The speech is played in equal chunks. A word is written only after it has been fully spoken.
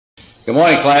Good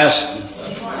morning, class.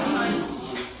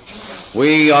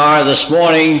 We are this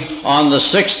morning on the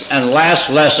sixth and last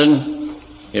lesson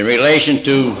in relation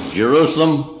to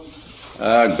Jerusalem,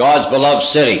 God's beloved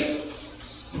city.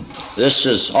 This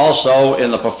is also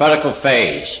in the prophetical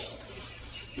phase.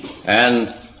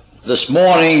 And this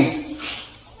morning,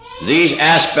 these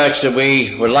aspects that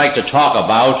we would like to talk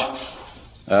about,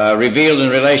 revealed in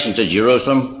relation to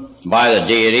Jerusalem by the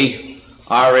deity,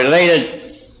 are related.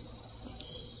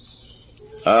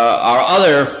 Are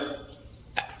other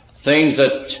things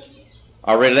that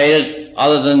are related,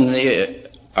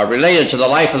 are related to the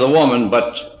life of the woman,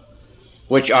 but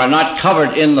which are not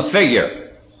covered in the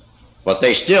figure, but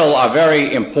they still are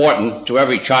very important to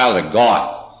every child of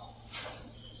God.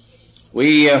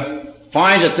 We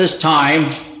find at this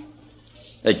time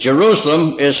that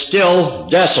Jerusalem is still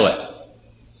desolate,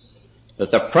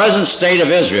 that the present state of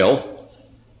Israel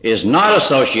is not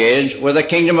associated with the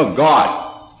kingdom of God.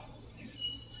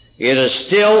 It is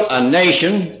still a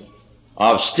nation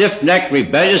of stiff-necked,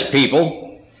 rebellious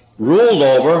people ruled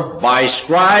over by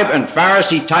scribe and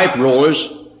Pharisee-type rulers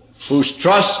whose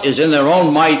trust is in their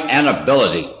own might and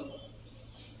ability.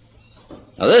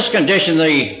 Now, this condition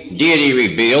the deity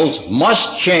reveals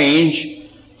must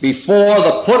change before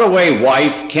the put-away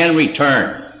wife can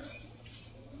return.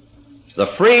 The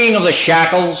freeing of the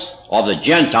shackles of the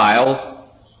Gentiles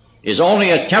is only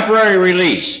a temporary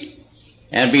release,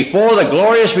 and before the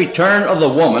glorious return of the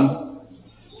woman,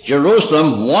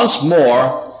 Jerusalem once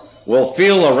more will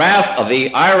feel the wrath of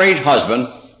the irate husband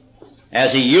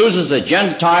as he uses the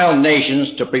Gentile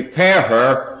nations to prepare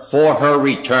her for her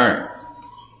return.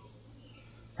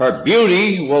 Her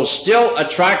beauty will still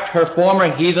attract her former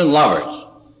heathen lovers,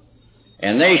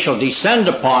 and they shall descend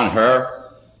upon her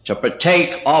to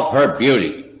partake of her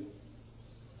beauty.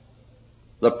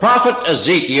 The prophet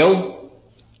Ezekiel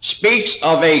speaks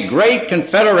of a great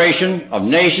confederation of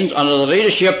nations under the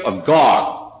leadership of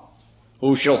God,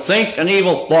 who shall think an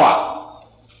evil thought,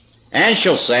 and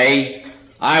shall say,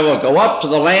 I will go up to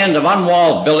the land of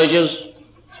unwalled villages.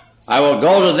 I will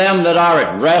go to them that are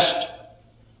at rest,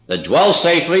 that dwell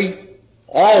safely,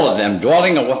 all of them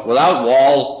dwelling without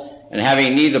walls, and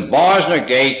having neither bars nor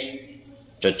gates,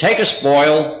 to take a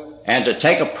spoil and to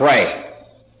take a prey,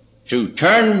 to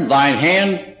turn thine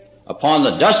hand upon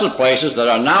the desolate places that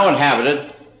are now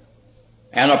inhabited,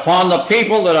 and upon the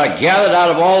people that are gathered out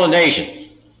of all the nations,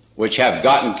 which have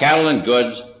gotten cattle and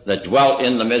goods, that dwell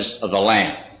in the midst of the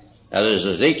land. That is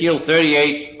Ezekiel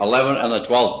 38:11 and the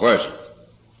 12th verse.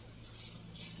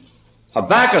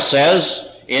 Habakkuk says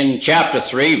in chapter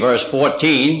 3, verse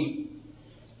 14,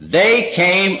 they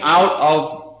came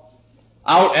out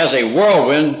as a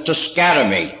whirlwind to scatter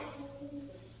me.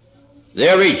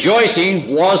 Their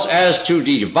rejoicing was as to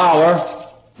devour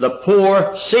the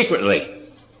poor secretly.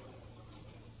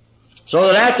 So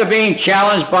that after being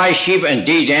challenged by Sheba and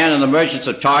Dedan and the merchants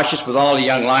of Tarshish with all the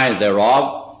young lions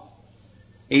thereof,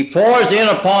 he pours in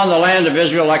upon the land of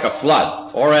Israel like a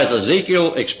flood, or as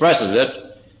Ezekiel expresses it,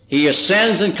 he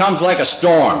ascends and comes like a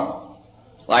storm,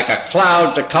 like a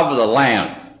cloud to cover the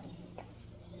land.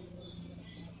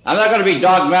 I'm not going to be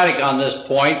dogmatic on this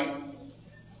point.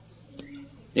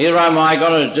 Neither am I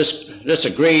going to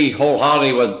disagree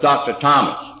wholeheartedly with Dr.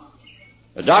 Thomas.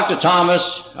 But Dr.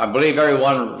 Thomas, I believe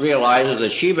everyone realizes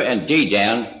that Sheba and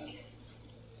Dedan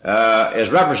is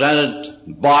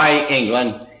represented by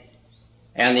England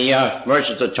and the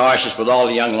merchants of Tarshish with all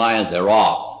the young lions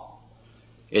thereof.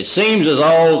 It seems as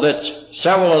though that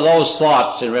several of those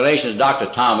thoughts in relation to Dr.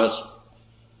 Thomas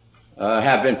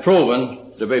have been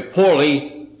proven to be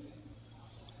poorly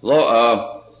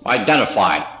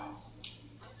identified.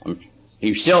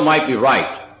 He still might be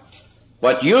right.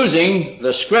 But using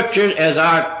the Scriptures as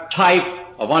our type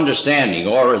of understanding,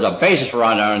 or as a basis for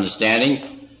our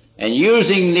understanding, and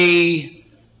using the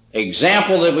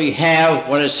example that we have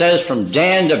when it says from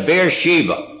Dan to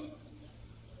Beersheba,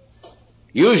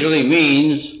 usually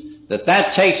means that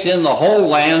that takes in the whole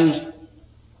land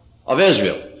of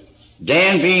Israel,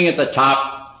 Dan being at the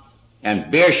top and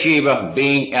Beersheba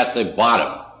being at the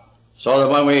bottom. So that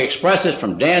when we express it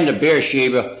from Dan to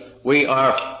Beersheba, we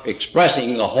are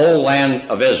expressing the whole land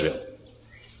of Israel.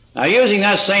 Now, using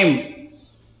that same,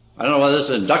 I don't know whether this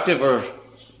is inductive or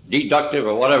deductive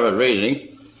or whatever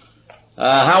reasoning,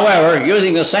 however,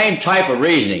 using the same type of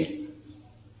reasoning,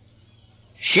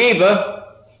 Sheba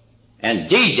and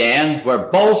Dedan were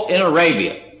both in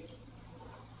Arabia.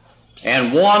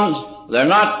 And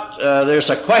there's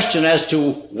a question as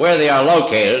to where they are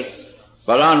located,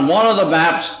 but on one of the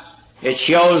maps it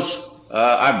shows,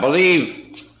 I believe,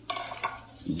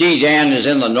 Dedan is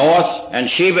in the north and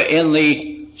Sheba in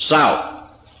the south.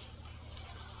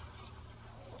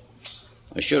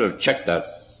 I should have checked that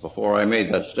before I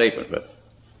made that statement. But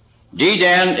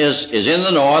Dedan is in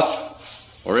the north,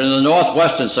 or in the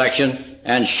northwestern section,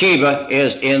 and Sheba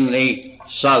is in the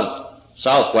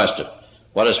southwestern.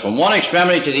 But it's from one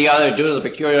extremity to the other due to the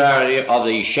peculiarity of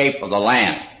the shape of the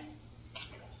land.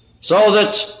 So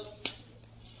that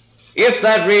if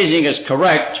that reasoning is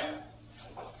correct,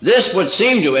 this would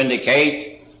seem to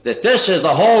indicate that this is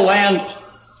the whole land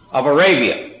of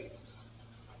Arabia,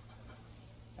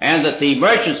 and that the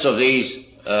merchants of these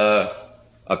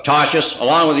of Tarshish,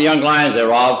 along with the young lions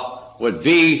thereof, would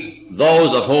be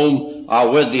those of whom are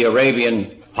with the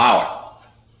Arabian power.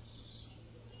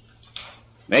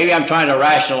 Maybe I'm trying to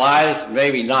rationalize,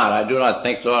 maybe not. I do not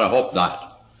think so, and I hope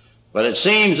not. But it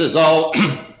seems as though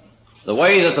the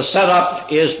way that the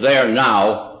setup is there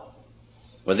now,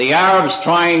 with the Arabs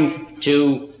trying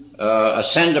to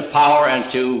ascend to power and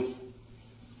to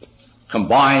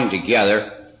combine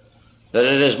together, that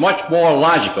it is much more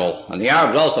logical, and the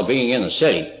Arabs also being in the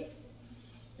city,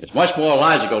 it's much more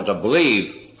logical to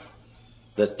believe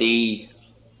that the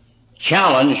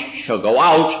challenge shall go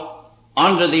out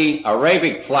under the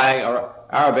Arabic flag or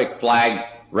Arabic flag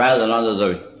rather than under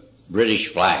the British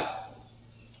flag.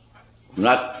 I'm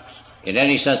not in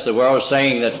any sense of the word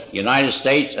saying that the United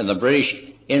States and the British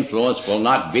influence will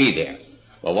not be there.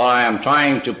 But what I am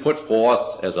trying to put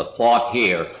forth as a thought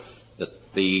here,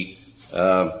 that the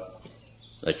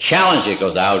challenge that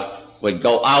goes out would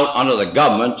go out under the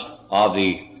government of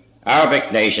the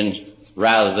Arabic nations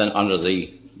rather than under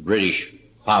the British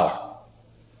power.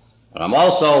 And I'm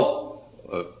also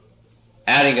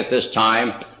adding at this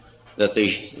time that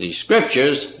the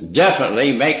scriptures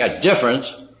definitely make a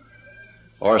difference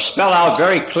or spell out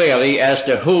very clearly as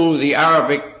to who the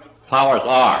Arabic powers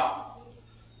are,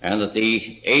 and that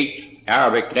the 8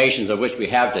 Arabic nations of which we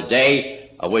have today,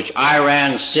 of which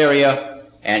Iran, Syria,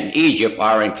 and Egypt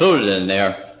are included in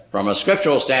there, from a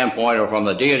scriptural standpoint or from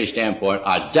the deity standpoint,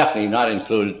 are definitely not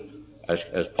included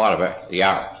as part of the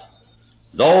Arabs.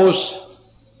 Those,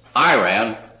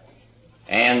 Iran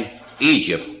and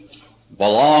Egypt,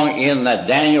 belong in that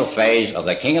Daniel phase of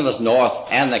the king of the north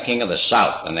and the king of the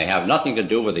south, and they have nothing to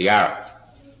do with the Arabs.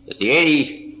 That the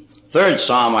 83rd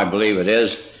Psalm, I believe it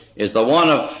is the one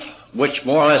of which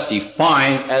more or less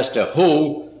defines as to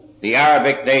who the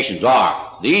Arabic nations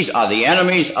are. These are the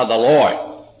enemies of the Lord.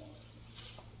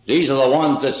 These are the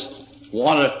ones that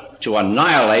wanted to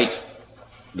annihilate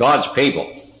God's people.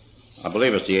 I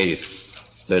believe it's the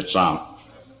 83rd Psalm.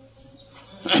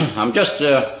 I'm just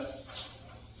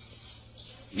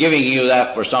giving you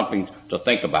that for something to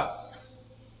think about.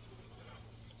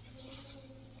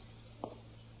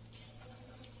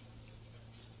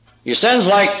 He ascends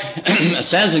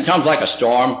and comes like a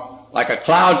storm, like a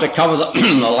cloud to cover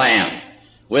the land,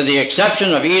 with the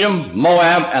exception of Edom,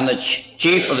 Moab, and the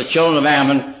chief of the children of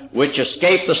Ammon, which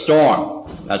escaped the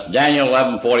storm. That's Daniel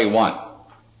 11:41.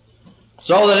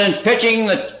 So that in pitching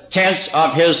the tents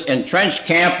of his entrenched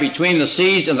camp between the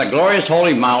seas and the glorious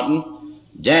holy mountain,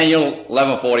 Daniel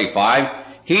 11:45,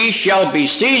 he shall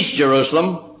besiege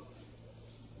Jerusalem,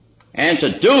 and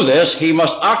to do this he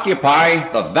must occupy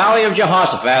the valley of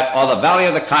Jehoshaphat, or the valley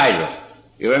of the Kidron.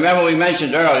 You remember we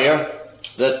mentioned earlier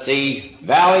that the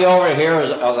valley over here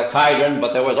is of the Kidron,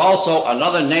 but there was also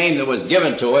another name that was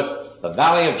given to it, the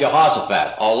valley of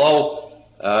Jehoshaphat, although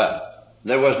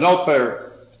there was no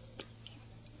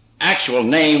actual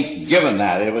name given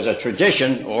that. It was a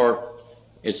tradition, or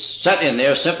it's set in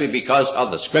there simply because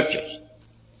of the scriptures.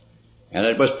 And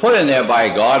it was put in there by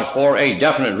God for a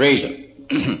definite reason.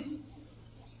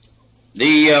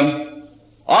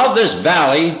 Of this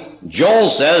valley, Joel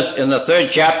says in the 3rd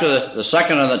chapter, the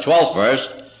 2nd and the 12th verse,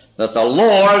 that the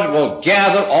Lord will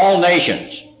gather all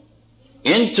nations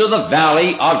into the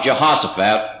valley of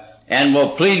Jehoshaphat and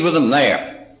will plead with them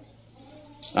there.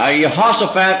 Now,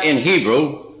 Jehoshaphat in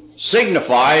Hebrew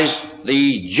signifies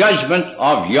the judgment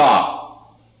of Yah.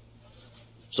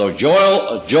 So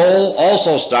Joel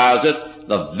also styles it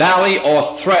the valley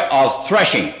of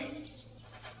threshing,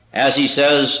 as he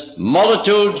says,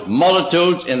 multitudes,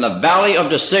 multitudes in the valley of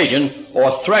decision,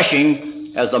 or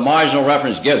threshing, as the marginal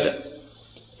reference gives it.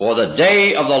 For the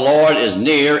day of the Lord is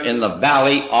near in the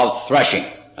valley of threshing.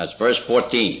 That's verse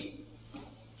 14.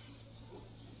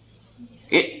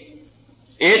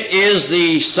 It is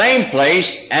the same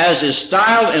place as is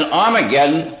styled in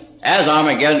Armageddon,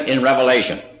 in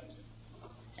Revelation.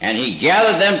 And he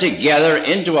gathered them together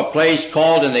into a place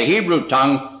called in the Hebrew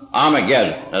tongue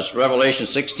Armageddon. That's Revelation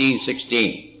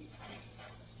 16:16.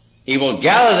 He will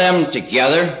gather them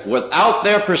together without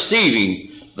their perceiving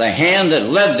the hand that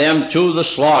led them to the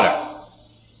slaughter.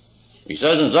 He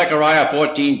says in Zechariah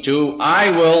 14:2, I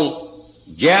will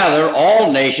gather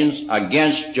all nations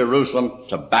against Jerusalem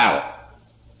to battle.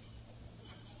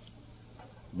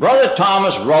 Brother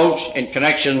Thomas wrote in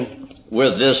connection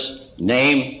with this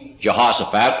name,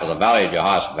 Jehoshaphat, or the Valley of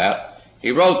Jehoshaphat,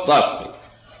 he wrote thusly: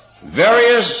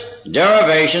 various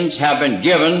derivations have been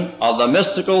given of the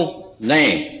mystical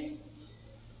name,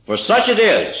 for such it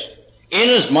is,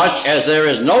 inasmuch as there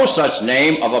is no such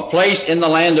name of a place in the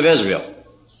land of Israel.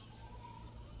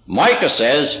 Micah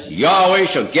says, Yahweh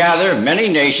shall gather many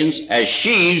nations as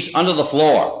sheaves under the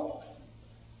floor,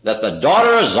 that the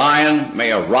daughter of Zion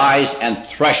may arise and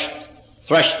thresh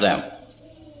them.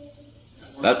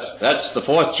 That's the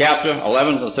 4th chapter,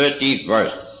 11th to 13th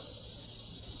verse.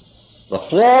 The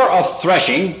floor of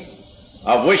threshing,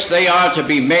 of which they are to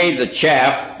be made the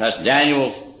chaff, that's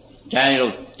Daniel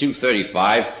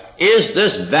 2:35, is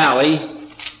this valley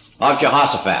of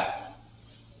Jehoshaphat.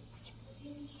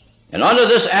 And under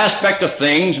this aspect of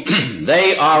things,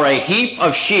 they are a heap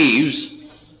of sheaves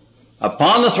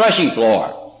upon the threshing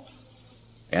floor.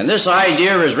 And this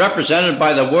idea is represented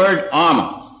by the word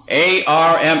armor,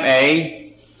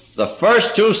 A-R-M-A, the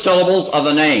first 2 syllables of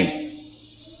the name.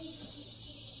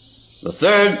 The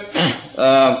third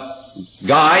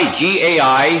Gai,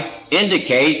 G-A-I,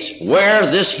 indicates where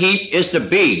this heap is to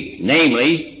be,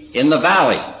 namely in the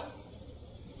valley.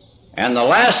 And the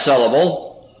last syllable,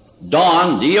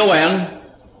 Don, D-O-N,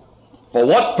 for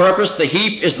what purpose the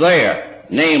heap is there,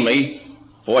 namely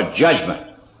for judgment,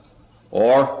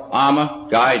 or Amma,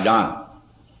 Gai, Don.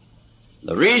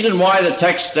 The reason why the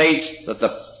text states that the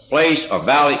place or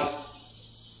valley,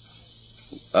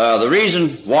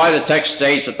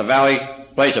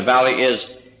 place or valley is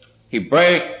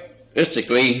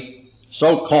Hebraistically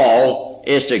so called,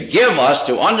 is to give us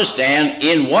to understand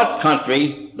in what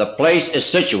country the place is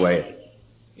situated.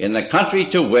 In the country,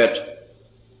 to wit,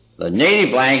 the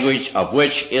native language of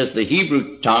which is the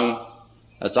Hebrew tongue,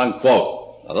 that's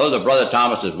unquote. Now, those are Brother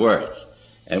Thomas's words.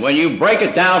 And when you break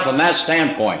it down from that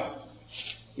standpoint,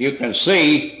 you can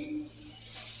see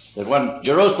that when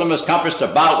Jerusalem is compassed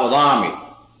about with armies,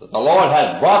 that the Lord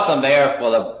has brought them there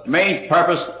for the main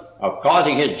purpose of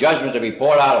causing His judgment to be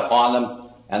poured out upon them,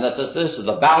 and that this is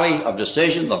the valley of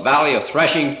decision, the valley of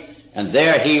threshing, and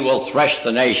there He will thresh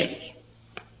the nations.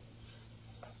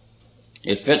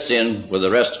 It fits in with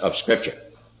the rest of Scripture.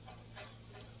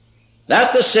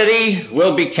 That the city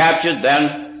will be captured,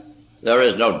 then, there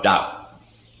is no doubt.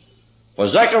 For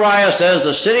Zechariah says,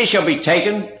 the city shall be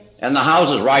taken, and the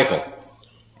houses rifled,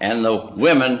 and the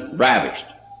women ravished.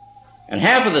 And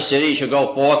half of the city shall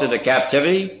go forth into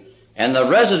captivity, and the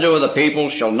residue of the people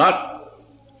shall not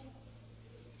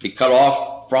be cut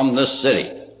off from this city.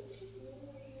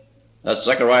 That's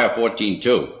Zechariah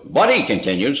 14:2. But he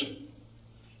continues,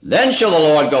 then shall the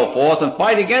Lord go forth and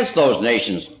fight against those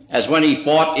nations, as when he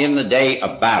fought in the day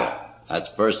of battle. That's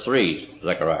verse 3,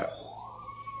 Zechariah.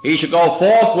 He shall go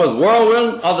forth with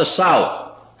whirlwind of the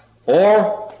south,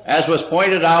 or, as was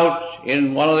pointed out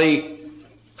in one of the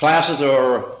classes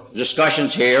or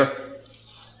discussions here,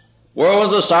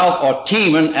 whirlwind of the south, or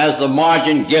Teman, as the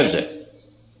margin gives it,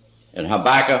 in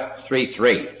Habakkuk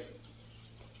 3:3.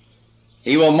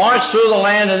 He will march through the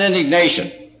land in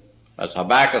indignation, that's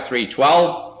Habakkuk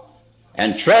 3:12,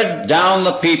 and tread down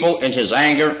the people in his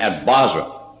anger at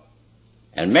Bozrah,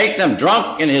 and make them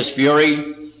drunk in his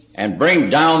fury, and bring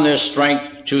down their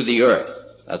strength to the earth.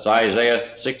 That's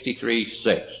Isaiah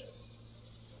 63:6.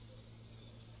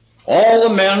 All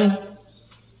the men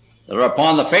that are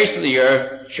upon the face of the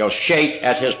earth shall shake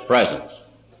at his presence.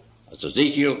 That's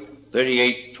Ezekiel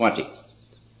 38:20.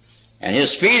 And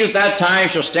his feet at that time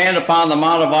shall stand upon the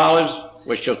Mount of Olives,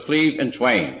 which shall cleave in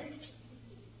twain.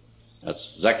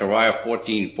 That's Zechariah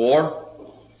 14:4.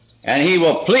 And he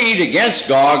will plead against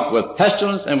Gog with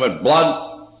pestilence and with blood,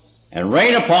 and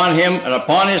rain upon him and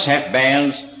upon his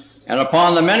bands, and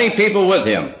upon the many people with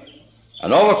him,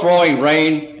 an overflowing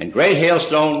rain, and great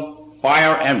hailstone,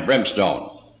 fire and brimstone.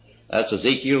 That's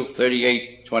Ezekiel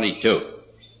 38:22.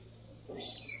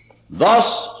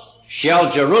 Thus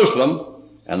shall Jerusalem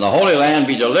and the Holy Land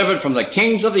be delivered from the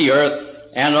kings of the earth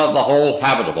and of the whole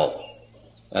habitable.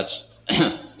 That's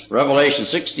Revelation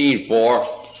 16:4,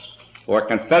 for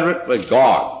confederate with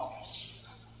Gog.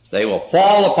 They will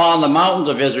fall upon the mountains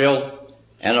of Israel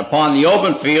and upon the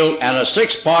open field, and a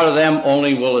sixth part of them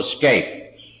only will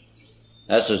escape.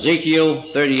 That's Ezekiel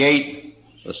 38,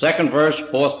 the 2nd verse,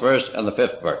 4th verse, and the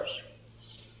 5th verse.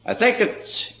 I think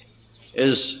it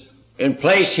is in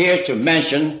place here to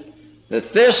mention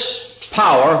that this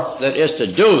power that is to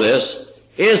do this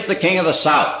is the king of the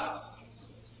south.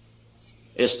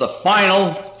 It's the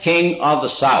final king of the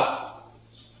south.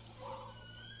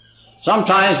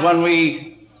 Sometimes when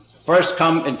we first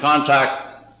come in contact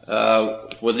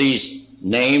with these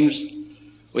names,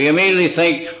 we immediately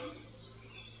think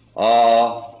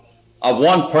of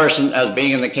one person as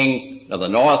being the king of the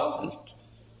north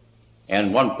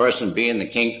and one person being the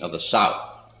king of the south.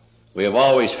 We have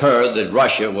always heard that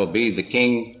Russia will be the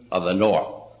king of the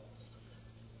north,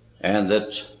 and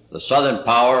that the southern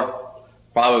power,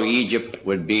 probably Egypt,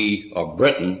 would be, or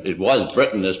Britain. It was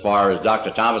Britain as far as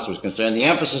Dr. Thomas was concerned. The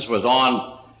emphasis was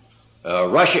on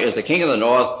Russia as the king of the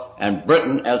north and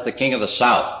Britain as the king of the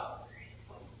south.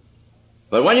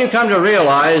 But when you come to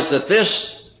realize that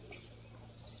this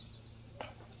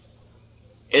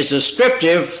is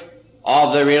descriptive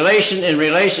of the relation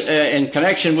in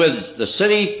connection with the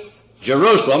city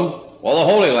Jerusalem, or the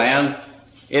Holy Land,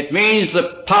 it means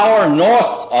the power north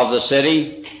of the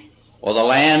city or the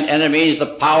land, and it means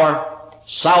the power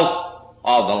south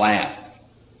of the land.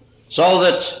 So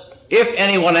that if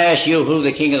anyone asks you who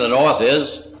the king of the north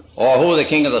is or who the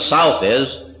king of the south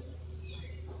is,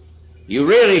 you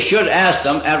really should ask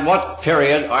them, at what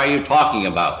period are you talking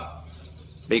about?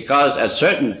 Because at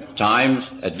certain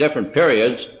times, at different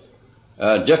periods,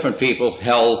 different people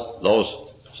held those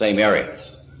same areas.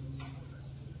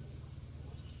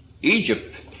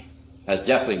 Egypt has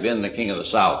definitely been the king of the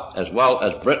south, as well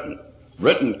as Britain.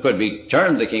 Britain could be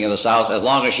termed the king of the south as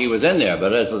long as she was in there,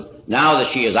 but now that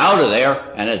she is out of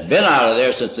there, and has been out of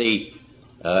there since the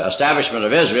establishment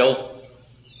of Israel,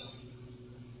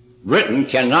 Britain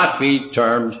cannot be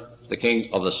termed the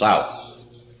king of the south.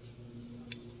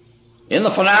 In the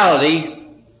finality,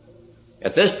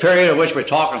 at this period of which we're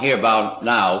talking here about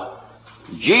now,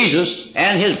 Jesus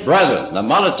and his brethren, the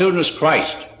multitudinous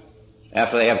Christ,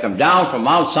 after they have come down from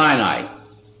Mount Sinai,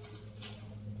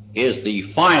 is the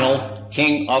final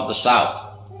king of the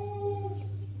south.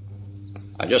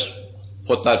 I just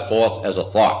put that forth as a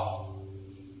thought.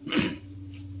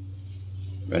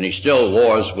 And he still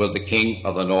wars with the king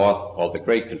of the north, or the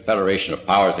great confederation of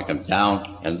powers that come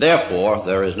down, and therefore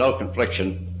there is no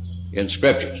confliction in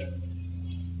Scriptures.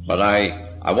 But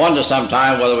I wonder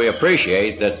sometime whether we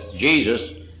appreciate that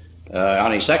Jesus,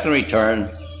 on his second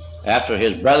return, after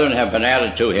his brethren have been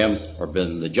added to him, or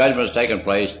the judgment has taken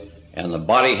place, and the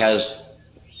body has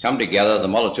come together, the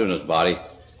multitudinous body,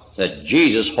 that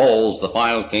Jesus holds the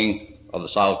final king of the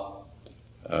south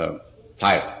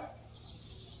title.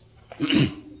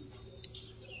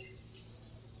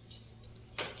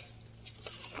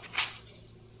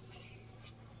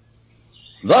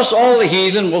 Thus all the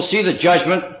heathen will see the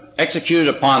judgment executed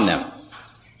upon them,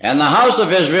 and the house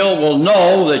of Israel will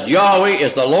know that Yahweh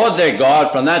is the Lord their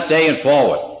God from that day and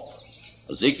forward.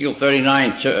 Ezekiel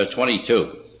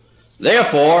 39:22.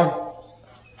 Therefore,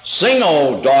 sing,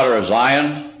 O daughter of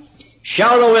Zion,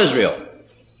 shout, O Israel,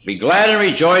 be glad and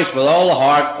rejoice with all the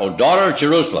heart, O daughter of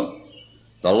Jerusalem.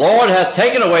 The Lord hath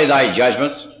taken away thy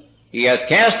judgments, he hath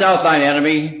cast out thine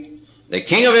enemy. The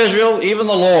King of Israel, even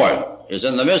the Lord, is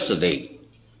in the midst of thee.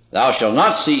 Thou shalt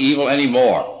not see evil any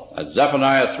more. That's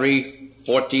Zephaniah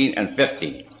 3:14 and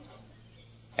 15.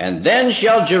 And then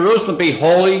shall Jerusalem be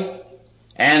holy,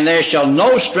 and there shall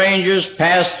no strangers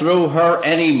pass through her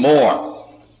any more.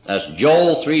 That's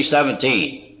Joel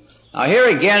 3:17. Now here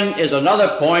again is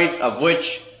another point of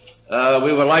which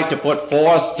we would like to put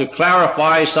forth to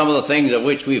clarify some of the things of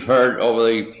which we've heard over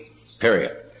the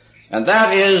period. And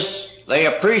that is, they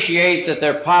appreciate that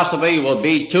there possibly will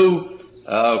be two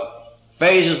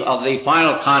phases of the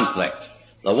final conflict.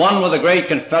 The one with the great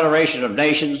confederation of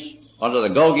nations under the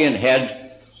Gogian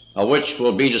head, which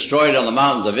will be destroyed on the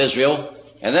mountains of Israel.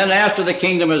 And then after the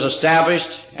kingdom is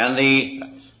established and the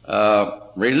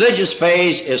religious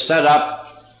phase is set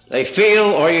up, they feel,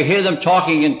 or you hear them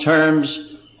talking in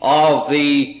terms of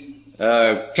the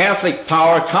Catholic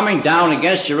power coming down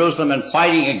against Jerusalem and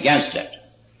fighting against it.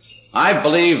 I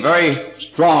believe very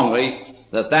strongly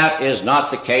that that is not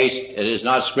the case. It is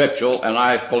not scriptural, and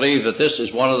I believe that this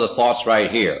is one of the thoughts right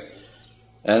here.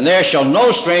 And there shall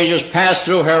no strangers pass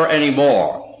through her any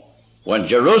more. When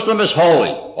Jerusalem is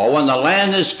holy, or when the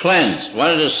land is cleansed,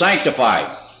 when it is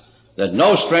sanctified, that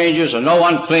no strangers or no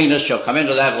uncleanness shall come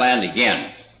into that land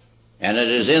again. And it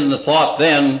is in the thought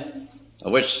then,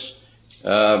 which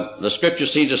the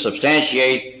scriptures seem to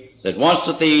substantiate, that once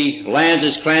that the land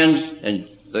is cleansed and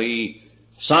the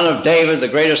Son of David, the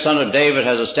greatest Son of David,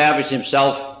 has established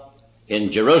himself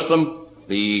in Jerusalem,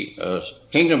 the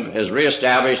kingdom is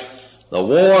reestablished, the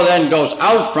war then goes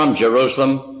out from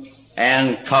Jerusalem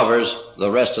and covers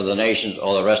the rest of the nations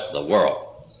or the rest of the world.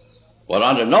 But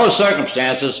under no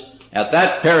circumstances at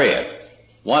that period,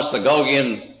 once the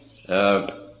Gogian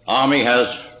army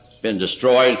has been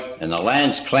destroyed and the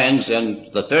land's cleansed,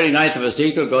 and the 39th of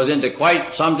Ezekiel goes into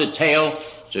quite some detail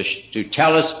to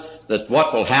tell us that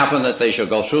what will happen, that they shall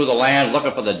go through the land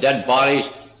looking for the dead bodies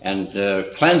and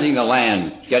cleansing the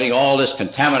land, getting all this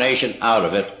contamination out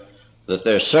of it, that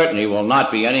there certainly will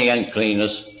not be any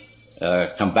uncleanness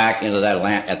come back into that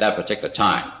land at that particular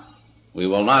time. We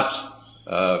will not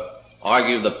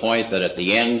argue the point that at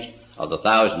the end of the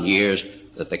 1,000 years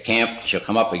that the camp shall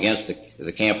come up against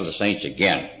the camp of the saints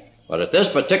again. But at this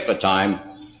particular time,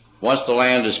 once the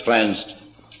land is cleansed,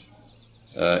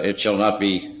 it shall not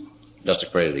be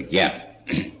desecrated again.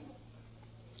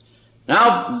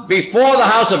 Now, before the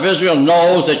house of Israel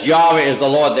knows that Yahweh is the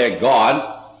Lord their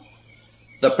God,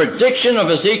 the prediction of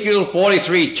Ezekiel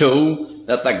 43:2,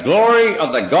 that the glory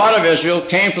of the God of Israel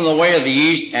came from the way of the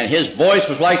east, and his voice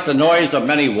was like the noise of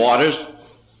many waters,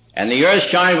 and the earth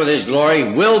shined with his glory,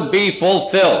 will be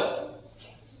fulfilled.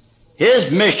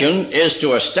 His mission is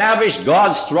to establish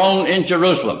God's throne in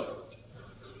Jerusalem.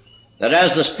 That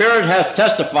as the Spirit has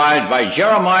testified by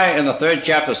Jeremiah in the 3rd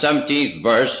chapter, 17th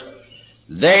verse,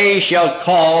 they shall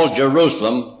call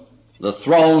Jerusalem the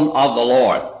throne of the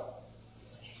Lord.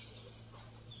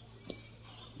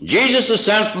 Jesus'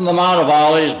 descent from the Mount of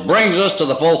Olives brings us to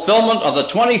the fulfillment of the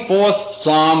 24th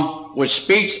Psalm, which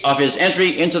speaks of his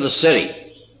entry into the city.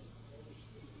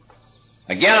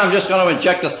 Again, I'm just going to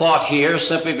inject a thought here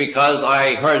simply because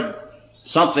I heard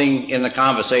something in the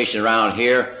conversation around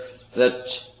here that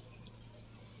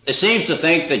it seems to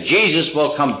think that Jesus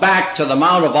will come back to the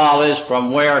Mount of Olives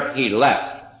from where he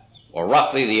left, or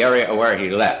roughly the area where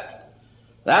he left.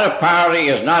 That apparently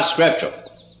is not scriptural.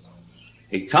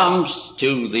 He comes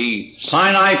to the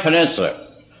Sinai Peninsula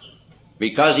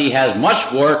because he has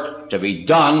much work to be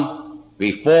done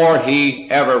before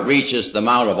he ever reaches the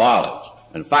Mount of Olives.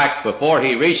 In fact, before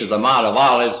he reaches the Mount of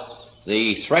Olives,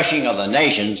 the threshing of the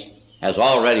nations has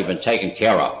already been taken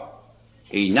care of.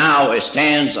 He now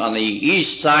stands on the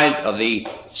east side of the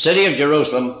city of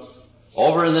Jerusalem,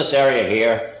 over in this area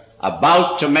here,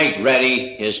 about to make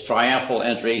ready his triumphal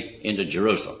entry into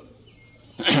Jerusalem.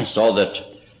 So that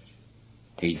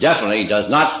he definitely does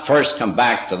not first come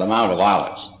back to the Mount of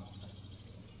Olives.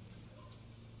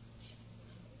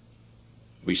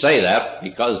 We say that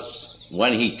because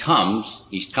when he comes,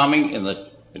 he's coming in the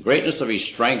greatness of his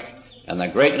strength, and the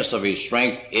greatness of his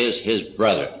strength is his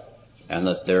brethren, and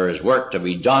that there is work to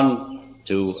be done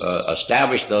to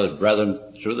establish those brethren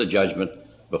through the judgment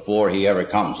before he ever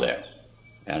comes there.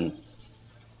 And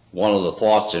one of the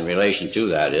thoughts in relation to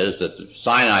that is that the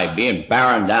Sinai being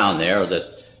barren down there,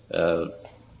 that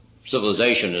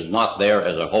civilization is not there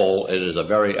as a whole. It is a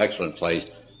very excellent place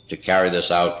to carry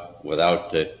this out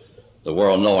without the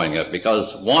world knowing it,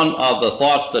 because one of the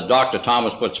thoughts that Dr.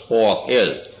 Thomas puts forth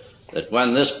is that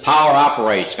when this power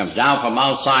operates, comes down from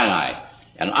Mount Sinai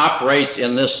and operates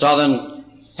in this southern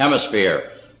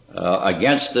hemisphere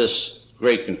against this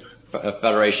great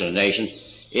federation of nations,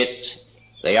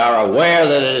 they are aware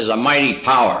that it is a mighty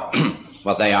power,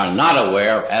 but they are not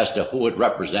aware as to who it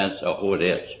represents or who it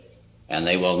is. And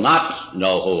they will not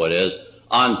know who it is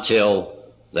until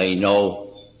they know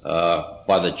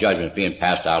by the judgment being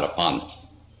passed out upon them.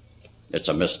 It's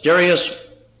a mysterious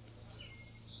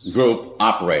group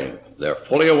operating. They're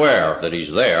fully aware that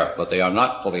he's there, but they are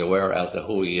not fully aware as to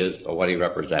who he is or what he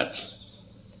represents.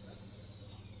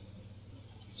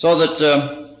 So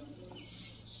that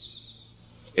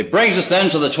it brings us then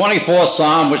to the 24th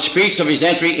Psalm, which speaks of his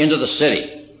entry into the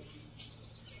city.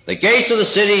 The gates of the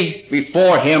city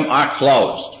before him are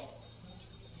closed.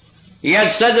 He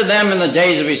had said to them in the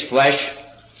days of his flesh,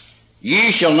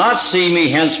 Ye shall not see me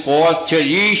henceforth, till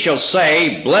ye shall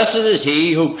say, Blessed is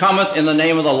he who cometh in the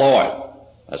name of the Lord.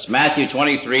 That's Matthew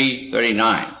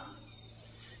 23:39.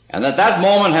 And that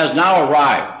moment has now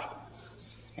arrived.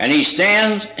 And he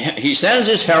sends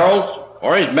his heralds,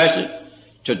 or his message,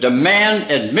 to demand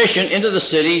admission into the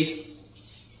city,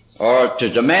 or to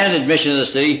demand admission to the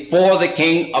city for the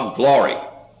King of glory.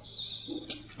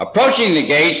 Approaching the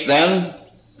gates, then,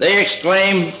 they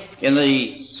exclaim in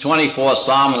the 24th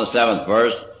Psalm in the 7th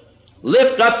verse,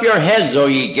 Lift up your heads, O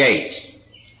ye gates,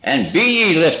 and be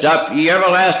ye lift up, ye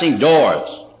everlasting doors,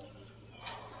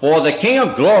 for the King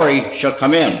of glory shall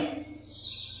come in.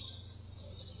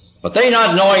 But they,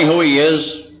 not knowing who he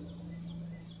is,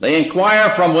 they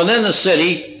inquire from within the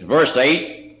city, verse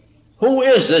 8, Who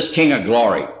is this King of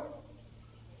glory?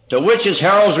 To which his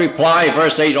heralds reply,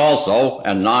 verse 8 also,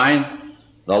 and 9,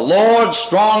 The Lord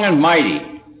strong and mighty,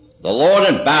 the Lord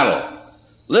in battle.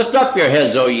 Lift up your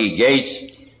heads, O ye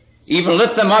gates, even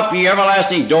lift them up, ye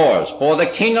everlasting doors, for the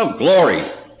King of glory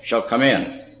shall come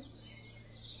in.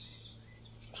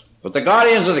 But the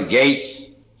guardians of the gates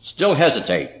still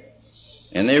hesitate,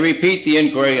 and they repeat the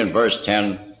inquiry in verse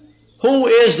 10, Who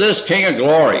is this King of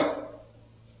glory?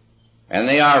 And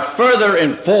they are further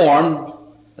informed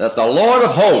that the Lord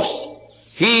of hosts,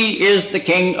 He is the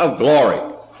King of glory.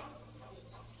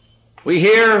 We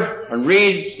hear and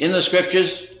read in the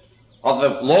Scriptures of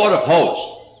the Lord of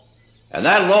hosts. And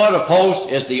that Lord of hosts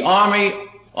is the army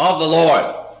of the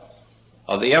Lord,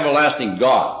 of the everlasting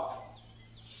God.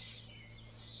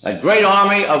 That great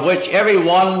army of which every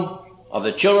one of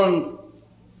the children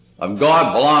of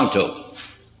God belong to.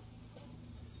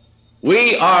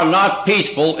 We are not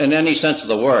peaceful in any sense of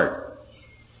the word.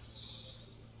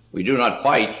 We do not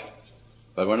fight,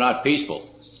 but we're not peaceful.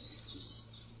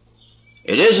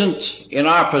 It isn't in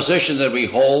our position that we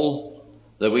hold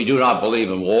that we do not believe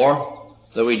in war,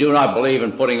 that we do not believe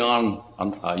in putting on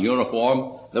a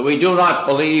uniform, that we do not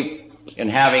believe in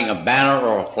having a banner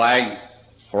or a flag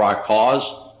for our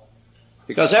cause.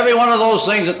 Because every one of those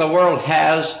things that the world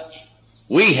has,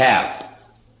 we have.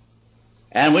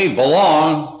 And we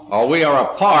belong, or we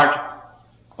are a part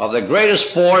of the greatest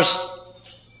force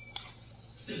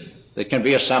that can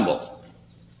be assembled.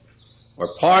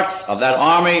 We're part of that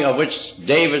army of which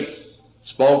David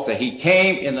spoke, that he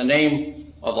came in the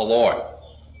name of the Lord.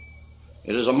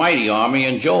 It is a mighty army,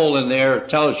 and Joel in there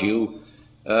tells you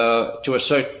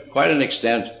to quite an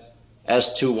extent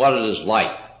as to what it is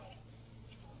like.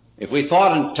 If we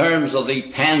thought in terms of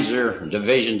the Panzer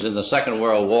divisions in the Second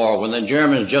World War, when the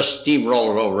Germans just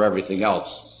steamrolled over everything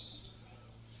else,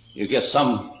 you get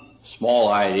some small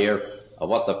idea of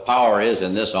what the power is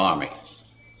in this army.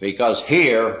 Because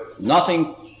here,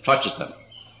 nothing touches them.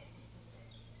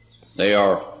 They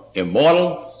are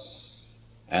immortal,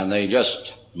 and they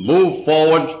just move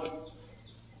forward,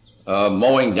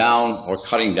 mowing down or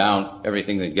cutting down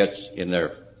everything that gets in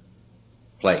their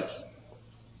place.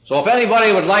 So if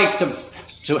anybody would like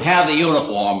to have the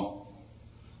uniform,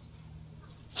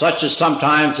 such as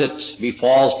sometimes it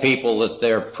befalls people that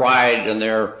their pride and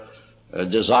their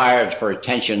desire for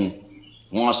attention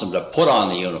wants them to put on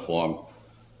the uniform,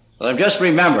 then just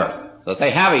remember that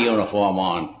they have a uniform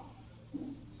on,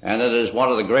 and it is one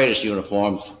of the greatest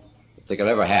uniforms that they could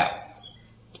ever have.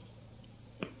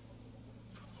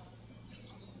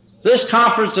 This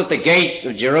conference at the gates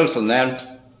of Jerusalem, then,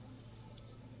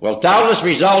 will doubtless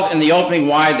result in the opening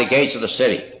wide the gates of the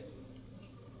city.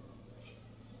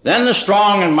 Then the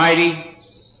strong and mighty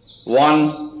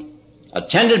one,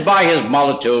 attended by his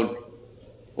multitude,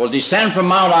 will descend from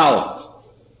Mount Olives,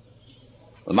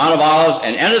 the Mount of Olives,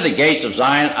 and enter the gates of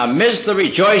Zion amidst the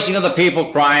rejoicing of the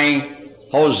people, crying,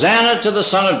 Hosanna to the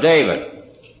Son of David.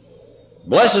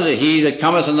 Blessed is he that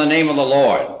cometh in the name of the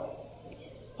Lord.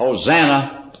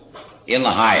 Hosanna in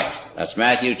the highest. That's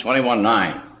Matthew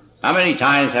 21:9. How many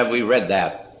times have we read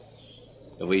that?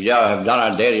 If we have done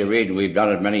our daily reading, we've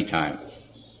done it many times.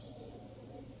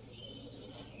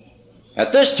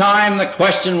 At this time, the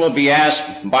question will be asked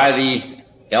by the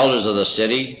elders of the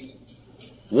city,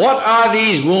 What are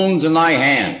these wounds in thy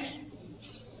hands?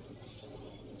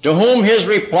 To whom his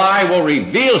reply will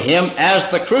reveal him as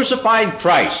the crucified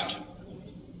Christ.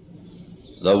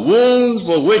 The wounds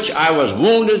with which I was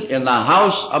wounded in the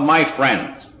house of my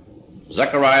friends.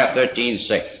 Zechariah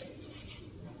 13:6.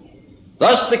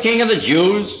 Thus the King of the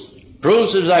Jews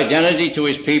proves his identity to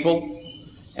his people,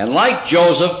 and like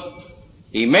Joseph,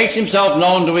 he makes himself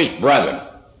known to his brethren,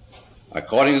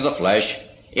 according to the flesh,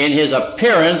 in his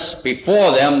appearance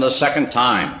before them the second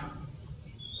time.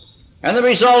 And the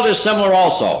result is similar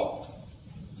also,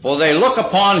 for they look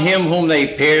upon him whom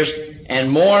they pierced, and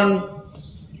mourn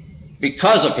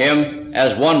because of him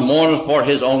as one mourneth for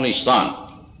his only son.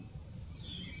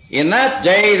 In that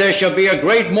day there shall be a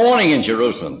great mourning in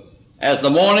Jerusalem, as the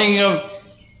mourning of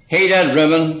Hadad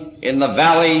Rimmon in the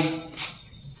valley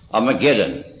of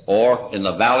Megiddon, or in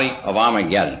the valley of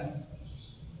Armageddon.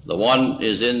 The one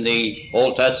is in the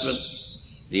Old Testament,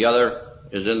 the other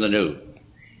is in the New.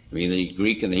 I mean the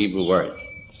Greek and the Hebrew words.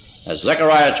 That's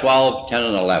Zechariah 12:10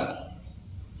 and 11.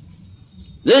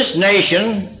 This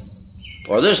nation,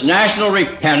 or this national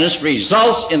repentance,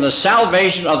 results in the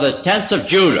salvation of the tents of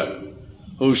Judah,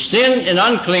 whose sin and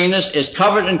uncleanness is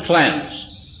covered and cleansed.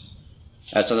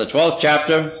 That's in the 12th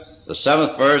chapter, the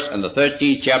 7th verse, and the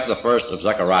 13th chapter, the 1st of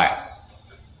Zechariah.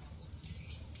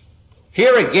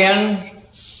 Here again,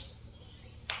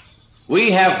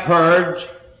 we have heard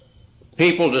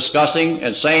people discussing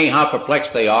and saying how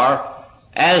perplexed they are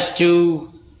as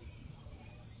to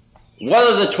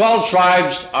whether the 12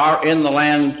 tribes are in the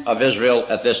land of Israel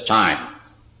at this time,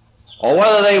 or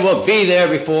whether they will be there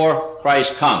before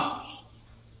Christ comes.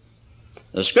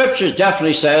 The Scripture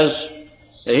definitely says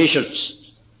that he should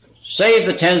save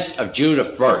the tents of Judah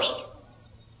first.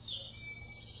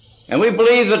 And we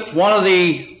believe that one of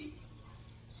the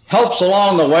helps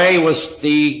along the way was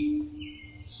the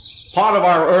part of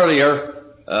our earlier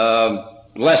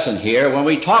lesson here when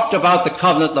we talked about the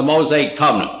covenant, the Mosaic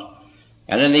covenant.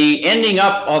 And in the ending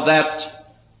up of that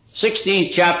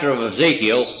 16th chapter of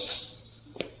Ezekiel,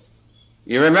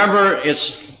 you remember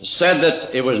it's said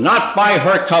that it was not by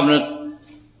her covenant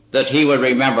that he would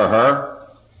remember her,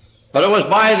 but it was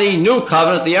by the new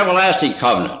covenant, the everlasting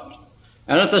covenant.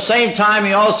 And at the same time,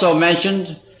 he also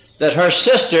mentioned that her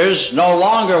sisters no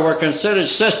longer were considered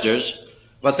sisters,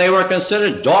 but they were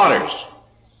considered daughters.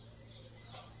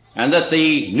 And that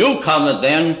the new covenant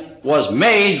then was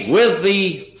made with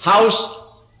the house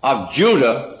of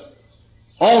Judah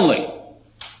only.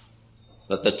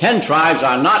 That the 10 tribes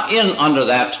are not in under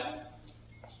that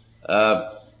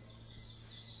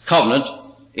covenant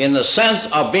in the sense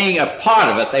of being a part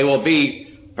of it. They will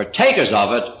be partakers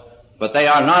of it, but they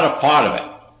are not a part of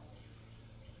it.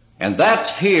 And that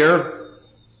here,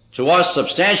 to us,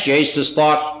 substantiates this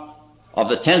thought of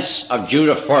the tents of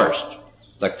Judah first.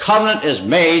 The covenant is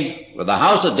made with the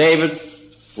house of David,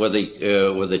 with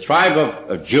the tribe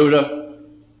of Judah,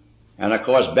 and of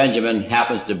course Benjamin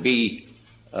happens to be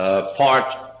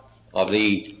part of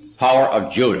the power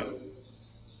of Judah.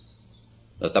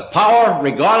 That the power,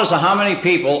 regardless of how many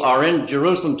people are in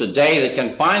Jerusalem today that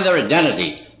can find their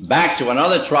identity back to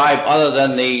another tribe other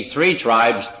than the 3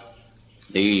 tribes,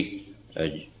 the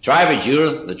tribe of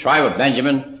Judah, the tribe of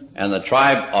Benjamin, and the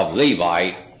tribe of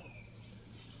Levi.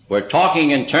 We're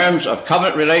talking in terms of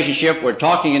covenant relationship, we're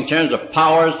talking in terms of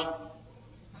powers,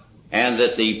 and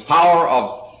that the power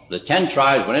of the 10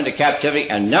 tribes went into captivity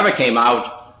and never came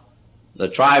out. The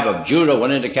tribe of Judah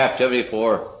went into captivity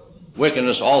for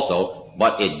wickedness also,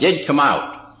 but it did come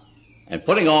out. And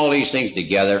putting all these things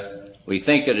together, we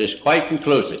think it is quite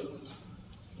conclusive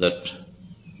that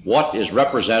what is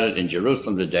represented in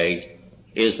Jerusalem today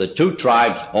is the 2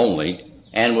 tribes only,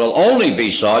 and will only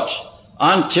be such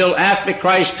until after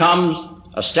Christ comes,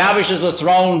 establishes a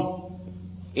throne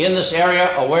in this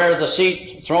area where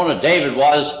the throne of David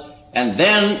was, and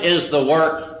then is the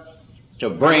work to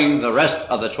bring the rest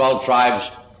of the 12 tribes,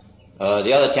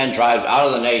 the other 10 tribes out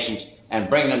of the nations, and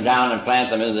bring them down and plant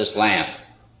them in this land.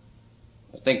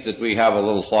 I think that we have a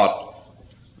little thought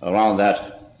around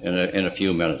that in a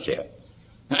few minutes here.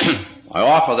 I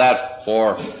offer that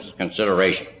for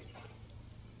consideration.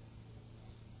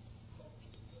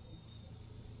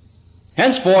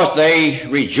 Henceforth they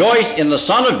rejoice in the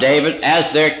Son of David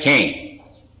as their king.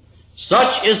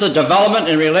 Such is the development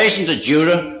in relation to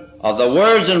Judah of the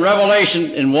words in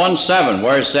Revelation in 1:7,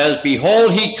 where it says,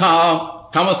 Behold, he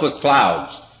cometh with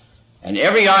clouds, and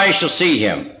every eye shall see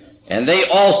him, and they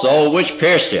also which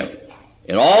pierced him.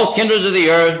 And all kindreds of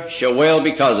the earth shall wail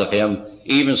because of him.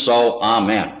 Even so,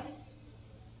 Amen.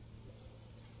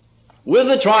 With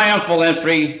the triumphal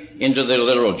entry into the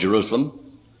literal Jerusalem,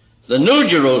 the new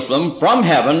Jerusalem from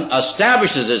heaven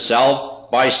establishes itself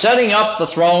by setting up the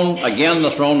throne, again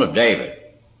the throne of David.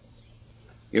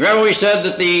 You remember we said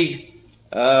that the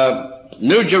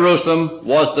new Jerusalem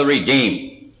was the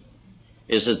redeemed.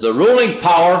 It is the ruling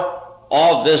power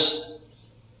of this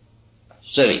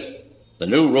city, the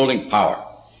new ruling power.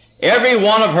 Every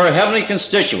one of her heavenly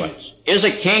constituents is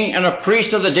a king and a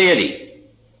priest of the deity.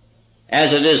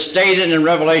 As it is stated in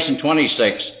Revelation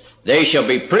 26, they shall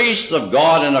be priests of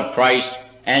God and of Christ,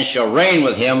 and shall reign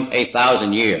with him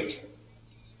 1,000 years.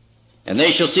 And they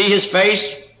shall see his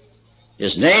face,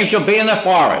 his name shall be in their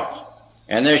foreheads,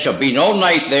 and there shall be no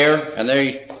night there, and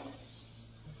they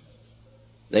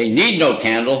need no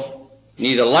candle,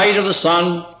 neither light of the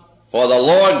sun, for the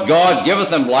Lord God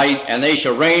giveth them light, and they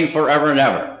shall reign forever and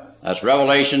ever. That's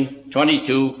Revelation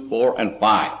 22:4 and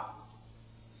 5.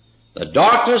 The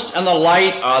darkness and the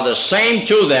light are the same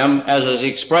to them as is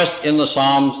expressed in the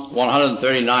Psalms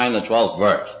 139, the 12th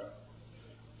verse.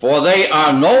 For they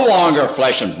are no longer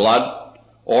flesh and blood,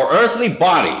 or earthly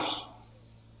bodies,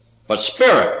 but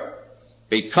spirit,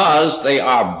 because they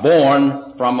are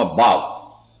born from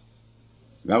above.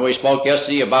 Remember we spoke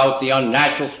yesterday about the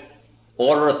unnatural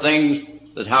order of things,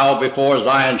 that how before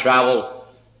Zion traveled,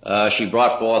 she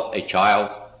brought forth a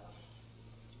child,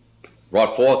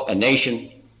 brought forth a nation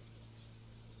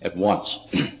at once,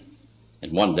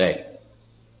 in one day.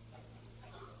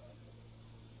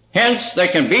 Hence there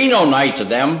can be no night to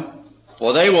them,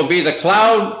 for they will be the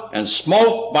cloud and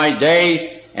smoke by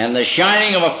day, and the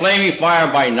shining of a flaming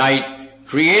fire by night,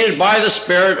 created by the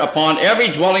Spirit upon every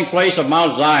dwelling place of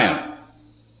Mount Zion,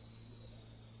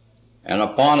 and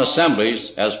upon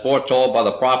assemblies, as foretold by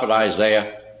the prophet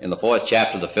Isaiah in the 4th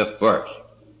chapter, the 5th verse.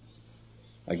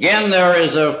 Again, there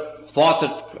is a thought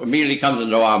that immediately comes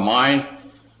into our mind,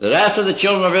 that after the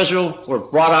children of Israel were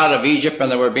brought out of Egypt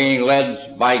and they were being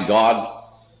led by God,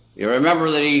 You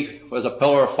remember that he was a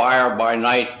pillar of fire by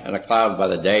night and a cloud by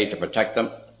the day to protect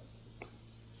them?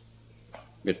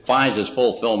 It finds its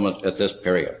fulfillment at this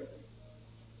period.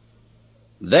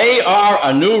 They are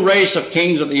a new race of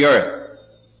kings of the earth.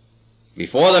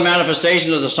 Before the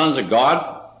manifestation of the sons of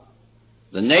God,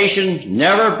 the nation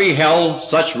never beheld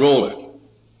such rulers.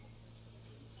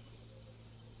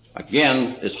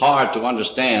 Again, it's hard to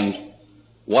understand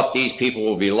what these people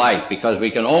will be like because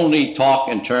we can only talk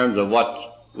in terms of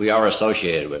what we are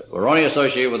associated with. We're only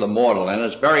associated with the mortal, and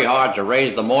it's very hard to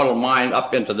raise the mortal mind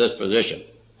up into this position.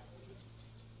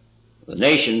 The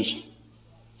nations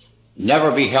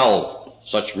never beheld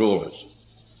such rulers.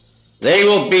 They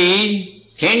will be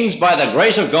kings by the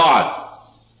grace of God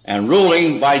and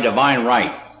ruling by divine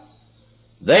right.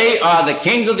 They are the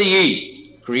kings of the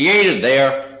east, created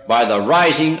there by the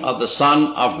rising of the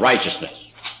Son of Righteousness.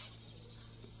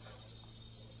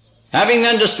 Having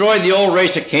then destroyed the old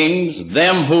race of kings,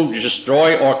 them who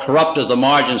destroy or corrupt, as the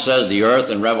margin says, the earth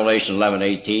in Revelation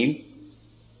 11:18,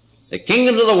 the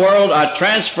kingdoms of the world are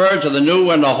transferred to the new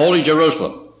and the holy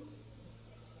Jerusalem.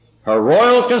 Her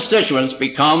royal constituents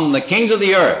become the kings of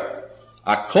the earth,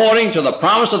 according to the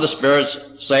promise of the spirits,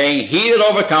 saying, He that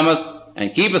overcometh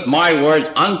and keepeth my words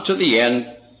unto the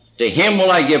end, to him will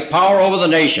I give power over the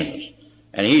nations,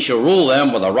 and he shall rule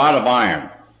them with a rod of iron,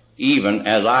 even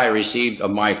as I received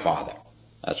of my Father.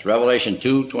 That's Revelation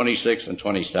 2:26 and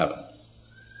 27.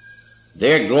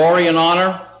 Their glory and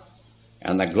honor,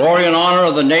 and the glory and honor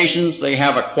of the nations they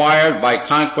have acquired by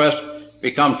conquest,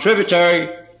 become tributary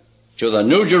to the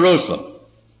New Jerusalem.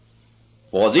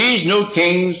 For these new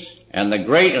kings and the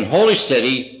great and holy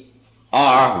city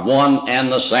are one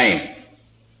and the same.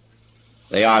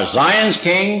 They are Zion's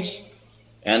kings,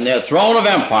 and their throne of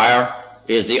empire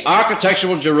is the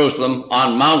architectural Jerusalem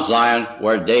on Mount Zion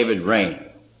where David reigned.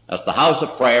 That's the house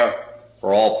of prayer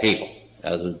for all people,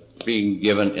 as is being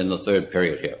given in the third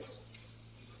period here.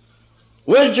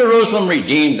 With Jerusalem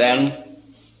redeemed then,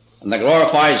 and the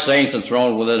glorified saints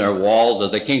enthroned within her walls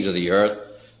as the kings of the earth,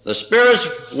 the Spirit's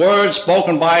words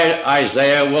spoken by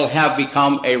Isaiah will have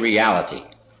become a reality.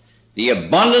 The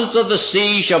abundance of the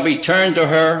sea shall be turned to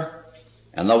her,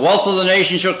 and the wealth of the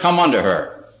nations shall come unto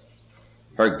her.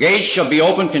 Her gates shall be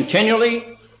open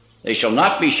continually, they shall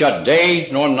not be shut day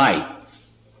nor night,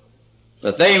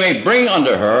 that they may bring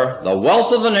unto her the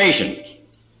wealth of the nations,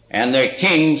 and their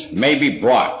kings may be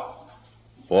brought.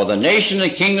 For the nation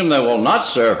and kingdom that will not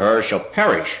serve her shall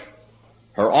perish.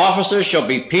 Her officers shall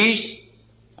be peace,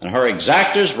 and her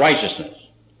exactors righteousness.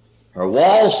 Her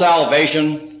walls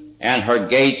salvation, and her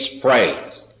gates praise.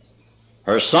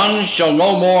 Her sun shall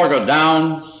no more go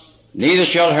down, neither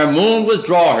shall her moon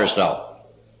withdraw herself.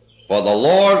 For the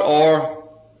Lord, or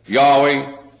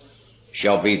Yahweh,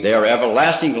 shall be their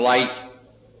everlasting light,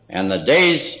 and the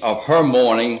days of her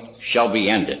mourning shall be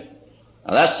ended.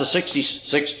 Now that's the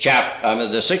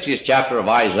 60th chapter of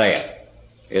Isaiah.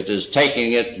 It is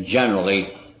taking it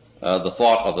generally, the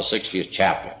thought of the 60th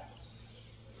chapter.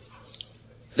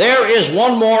 There is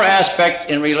one more aspect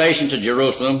in relation to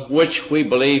Jerusalem which we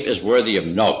believe is worthy of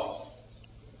note.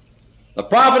 The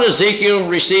prophet Ezekiel,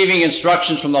 receiving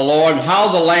instructions from the Lord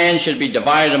how the land should be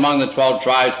divided among the 12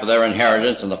 tribes for their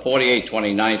inheritance, in the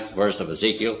 29th verse of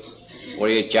Ezekiel,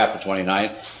 48th chapter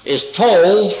 29, is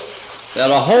told that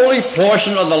a holy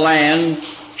portion of the land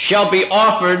shall be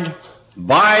offered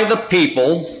by the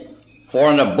people for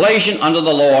an oblation unto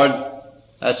the Lord.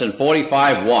 That's in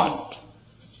 45:1.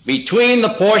 Between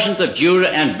the portions of Judah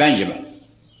and Benjamin.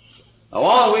 Now,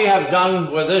 all we have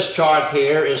done with this chart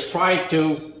here is try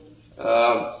to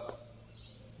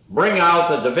bring out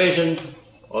the division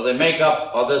or the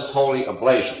makeup of this holy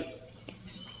oblation.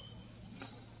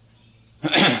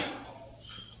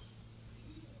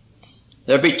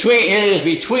 It is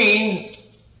between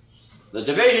the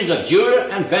divisions of Judah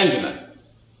and Benjamin.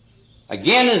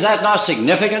 Again, is that not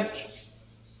significant?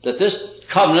 That this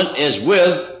covenant is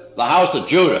with the house of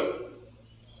Judah.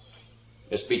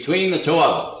 It's between the two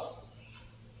of them.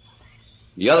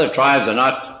 The other tribes are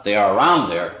not, they are around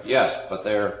there, yes, but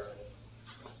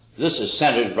this is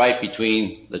centered right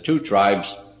between the two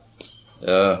tribes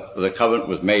the covenant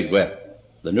was made with.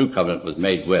 The new covenant was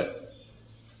made with.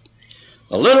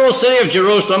 The literal city of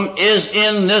Jerusalem is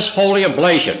in this holy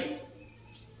oblation.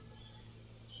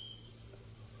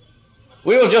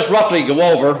 We will just roughly go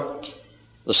over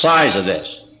the size of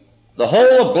this. The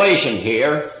whole oblation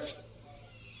here,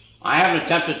 I haven't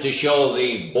attempted to show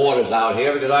the borders out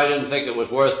here because I didn't think it was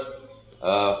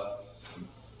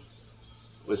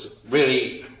was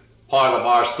really part of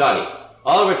our study.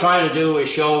 All we're trying to do is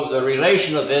show the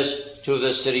relation of this to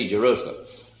this city, Jerusalem.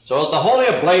 So the holy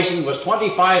oblation was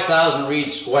 25,000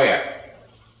 reeds square.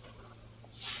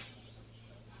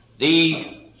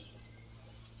 The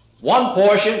one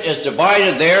portion is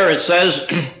divided there. It says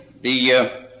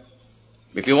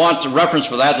if you want a reference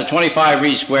for that, the 25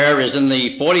 reed square is in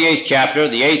the 48th chapter,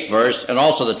 the 8th verse, and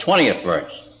also the 20th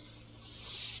verse.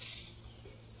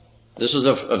 This is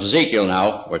of Ezekiel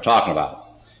now we're talking about.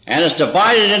 And it's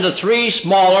divided into 3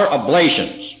 smaller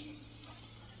oblations.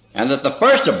 And that the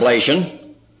first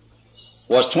oblation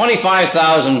was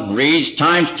 25,000 reeds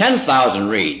times 10,000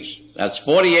 reeds. That's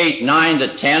 48, 9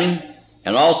 to 10,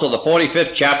 and also the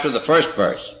 45th chapter, the 1st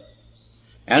verse.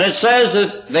 And it says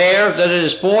that there that it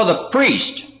is for the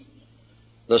priest,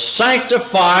 the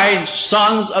sanctified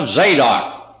sons of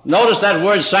Zadok. Notice that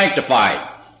word sanctified,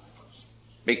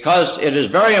 because it is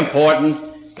very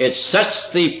important. It sets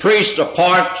the priest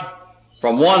apart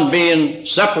from one being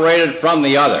separated from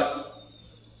the other.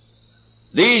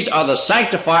 These are the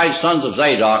sanctified sons of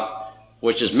Zadok,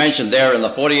 which is mentioned there in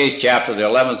the 48th chapter, the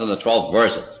 11th and the 12th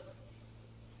verses.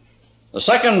 The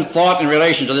second thought in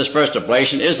relation to this first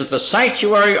oblation is that the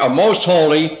sanctuary or most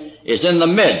holy is in the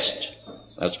midst.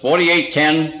 That's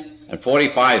 48:10 and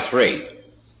 45:3.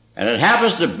 And it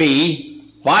happens to be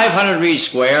 500 reeds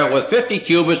square with 50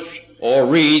 cubits or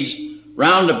reeds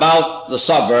round about the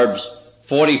suburbs,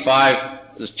 45,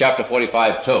 this is chapter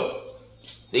 45:2.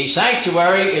 The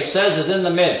sanctuary, it says, is in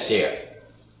the midst here.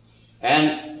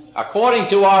 And according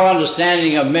to our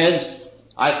understanding of midst,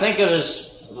 I think it is,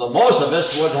 the most of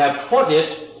us would have put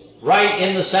it right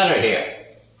in the center here.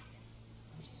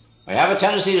 We have a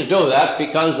tendency to do that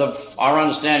because of our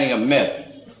understanding of midst.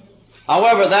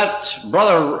 However, that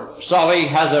Brother Sully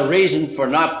has a reason for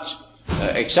not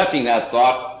accepting that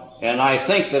thought, and I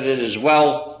think that it is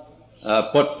well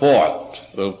put forth.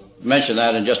 We'll mention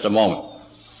that in just a moment.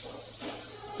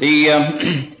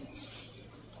 The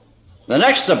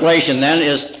next oblation then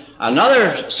is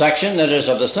another section that is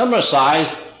of the similar size,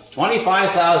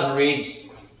 25,000 reeds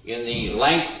in the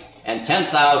length and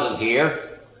 10,000 here.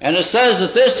 And it says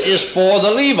that this is for the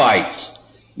Levites,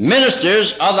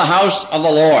 ministers of the house of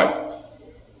the Lord,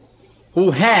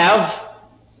 who have,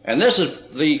 and this is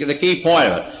the key point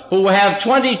of it, who have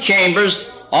 20 chambers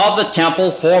of the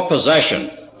temple for possession.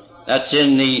 That's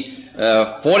in the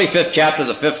 45th chapter,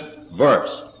 the 5th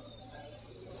verse.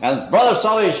 And Brother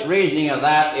Sully's reasoning of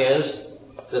that is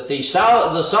that the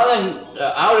southern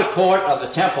outer court of the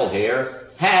temple here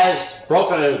is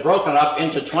broken up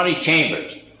into 20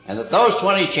 chambers, and that those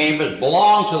 20 chambers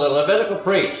belong to the Levitical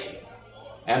priest.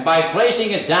 And by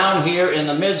placing it down here in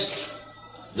the midst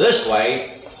this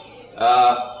way,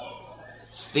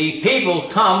 the people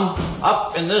come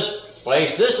up in this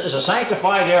place. This is a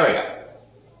sanctified area,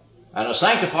 and a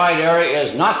sanctified area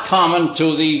is not common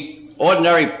to the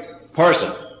ordinary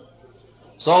person.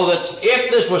 So that if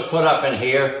this was put up in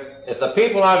here, if the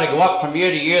people are to go up from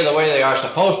year to year the way they are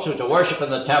supposed to worship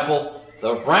in the temple,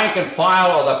 the rank and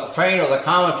file or the profane or the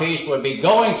common piece would be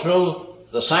going through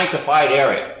the sanctified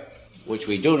area, which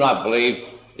we do not believe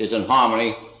is in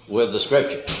harmony with the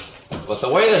Scripture. But the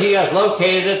way that he has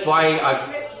located it by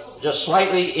just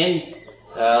slightly in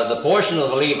the portion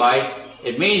of the Levites,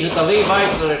 it means that the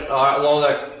Levites, although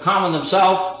they're common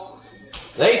themselves,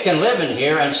 they can live in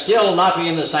here and still not be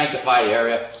in the sanctified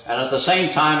area, and at the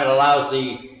same time it allows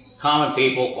the common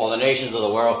people or the nations of the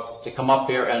world to come up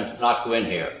here and not go in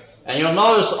here. And you'll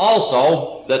notice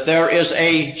also that there is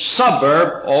a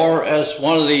suburb, or as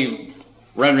one of the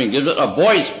rendering gives it, a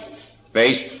void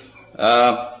space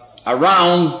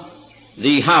around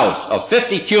the house of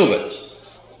 50 cubits.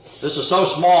 This is so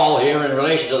small here in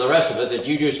relation to the rest of it that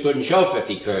you just couldn't show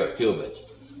 50 cubits.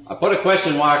 I put a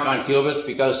question mark on cubits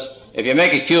because if you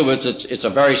make it cubits, it's a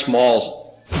very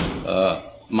small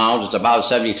amount. It's about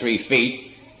 73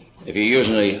 feet. If you're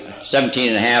using a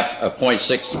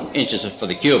 17.5.6 inches for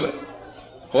the cubit.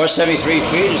 Of course, 73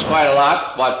 feet is quite a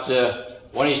lot, but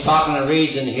when he's talking to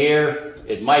reeds in here,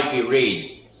 it might be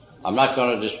reeds. I'm not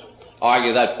going to just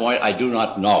argue that point. I do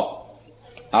not know.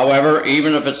 However,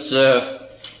 even if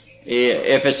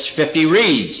it's 50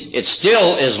 reeds, it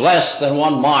still is less than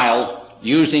 1 mile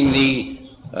using the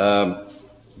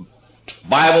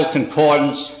Bible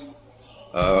concordance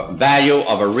value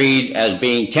of a reed as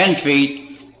being 10 feet,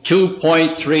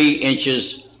 2.3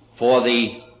 inches for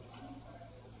the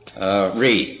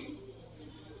reed.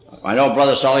 I know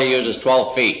Brother Sully uses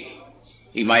 12 feet.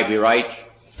 He might be right.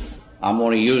 I'm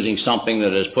only using something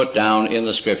that is put down in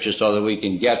the Scriptures so that we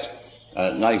can get,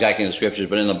 not exactly in the Scriptures,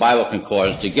 but in the Bible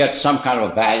concordance, to get some kind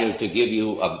of a value to give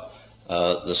you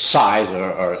the size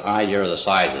or an idea of the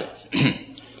size of it.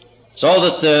 So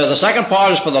that the second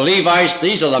part is for the Levites.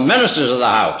 These are the ministers of the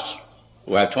house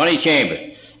who have 20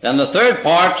 chambers. Then the third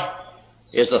part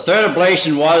is the third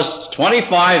oblation was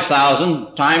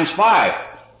 25,000 times 5,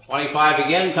 25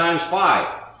 again times 5.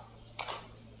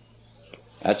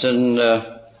 That's in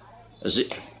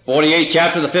 48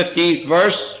 chapter, the 15th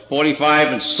verse,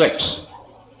 45 and 6.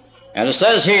 And it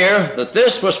says here that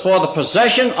this was for the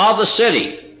possession of the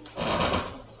city,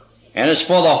 and it's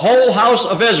for the whole house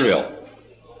of Israel,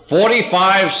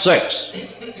 45, 6.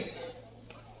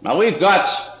 Now we've got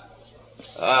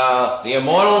the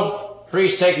immortal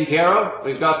priest taken care of,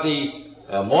 we've got the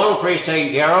mortal priest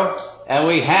taken care of, and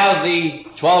we have the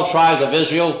 12 tribes of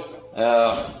Israel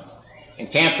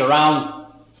encamped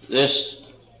around this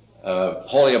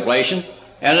holy oblation.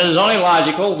 And it is only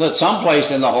logical that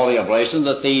someplace in the holy oblation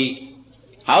that the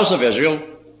house of Israel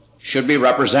should be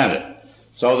represented.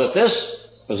 So that this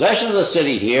possession of the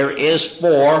city here is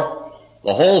for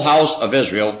the whole house of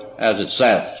Israel, as it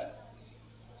says.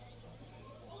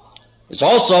 It's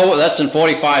also, that's in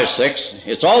 45:6,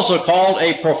 it's also called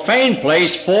a profane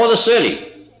place for the city,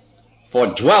 for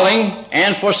dwelling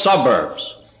and for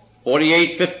suburbs,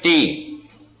 48:15.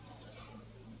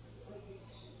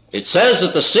 It says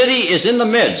that the city is in the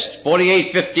midst,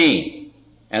 48:15,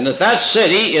 and that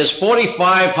city is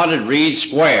 4,500 reeds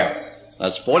square,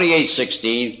 that's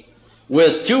 48:16,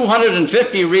 with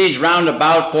 250 reeds round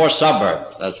about for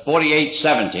suburbs, that's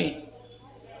 48:17.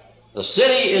 The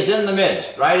city is in the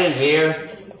midst, right in here,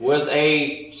 with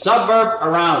a suburb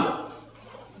around it.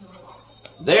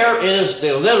 There is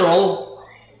the literal,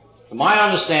 to my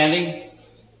understanding,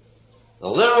 the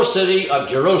literal city of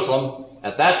Jerusalem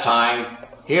at that time.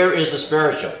 Here is the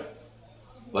spiritual.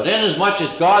 But inasmuch as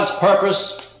God's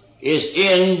purpose is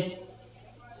in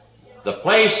the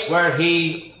place where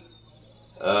He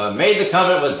made the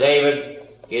covenant with David,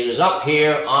 it is up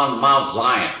here on Mount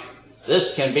Zion.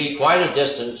 This can be quite a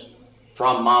distance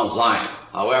from Mount Zion.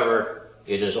 However,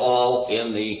 it is all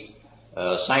in the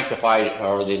sanctified,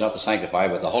 or not the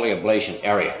sanctified, but the holy oblation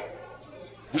area.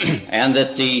 And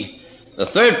that the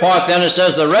third part then, it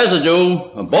says the residue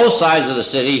on both sides of the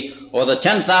city, or the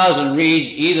 10,000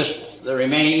 reeds that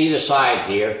remain either side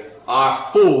here,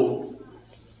 are food,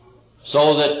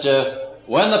 so that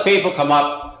when the people come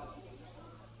up,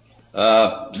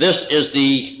 this is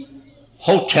the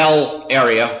hotel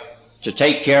area to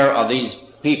take care of these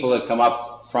people that come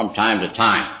up from time to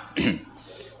time.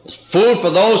 It's food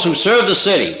for those who serve the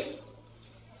city,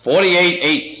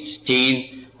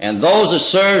 48:18, and those that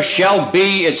serve shall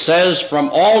be, it says, from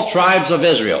all tribes of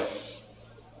Israel.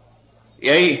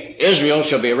 Yea, Israel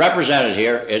shall be represented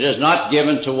here. It is not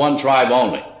given to one tribe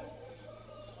only.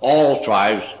 All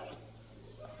tribes,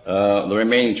 the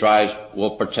remaining tribes,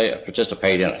 will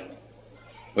participate in it.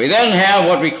 We then have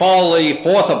what we call the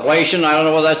fourth oblation. I don't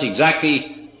know whether that's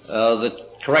exactly the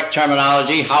correct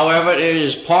terminology. However, it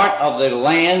is part of the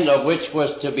land of which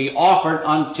was to be offered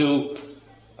unto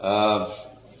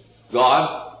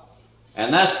God.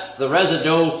 And that's the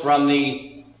residue from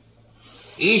the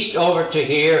east over to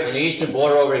here, and the eastern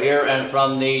border over here, and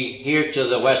from the here to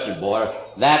the western border.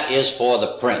 That is for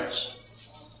the prince.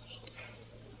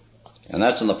 And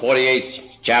that's in the 48th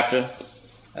chapter,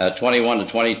 21 to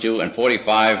 22, and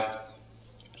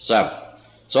 45:7.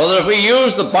 So that if we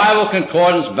use the Bible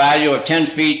concordance value of 10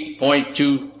 feet,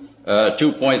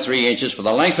 2.3 inches for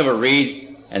the length of a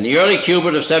reed, and the early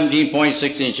cubit of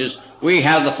 17.6 inches, we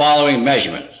have the following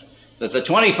measurements. That the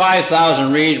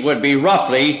 25,000 reed would be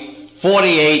roughly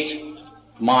 48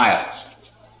 miles.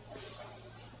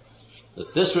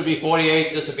 That this would be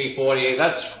 48, this would be 48.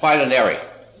 That's quite an area.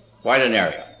 Quite an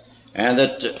area. And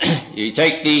that you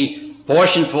take the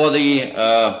portion for the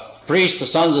priests, the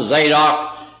sons of Zadok,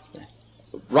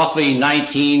 roughly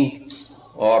 19,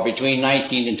 or between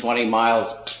 19 and 20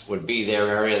 miles would be their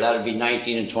area. That would be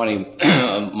 19 and 20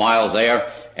 miles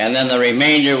there. And then the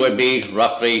remainder would be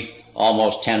roughly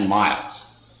almost 10 miles.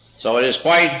 So it is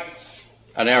quite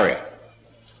an area.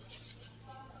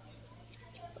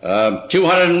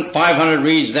 500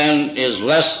 reeds then is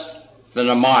less than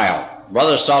a mile.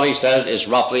 Brother Sully says it's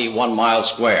roughly 1 mile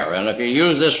square. And if you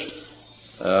use this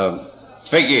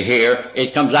figure here,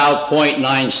 it comes out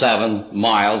 0.97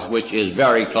 miles, which is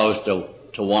very close to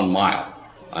 1 mile.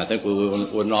 I think we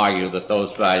wouldn't argue that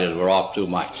those values were off too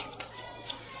much.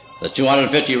 The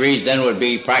 250 reeds then would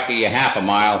be practically a half a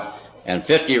mile, and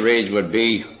 50 reeds would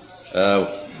be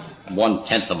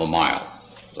 1/10 of a mile.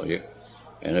 So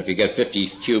and if you get 50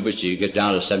 cubits, you get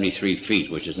down to 73 feet,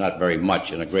 which is not very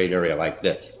much in a great area like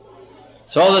this.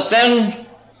 So that then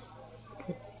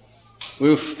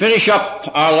we'll finish up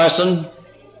our lesson,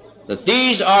 that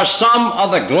these are some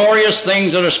of the glorious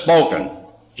things that are spoken,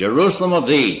 Jerusalem of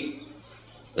thee.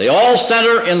 They all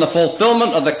center in the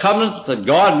fulfillment of the covenant that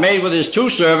God made with his two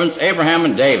servants, Abraham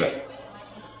and David.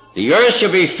 The earth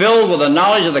shall be filled with the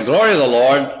knowledge of the glory of the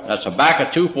Lord. That's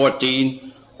Habakkuk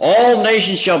 2:14. All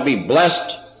nations shall be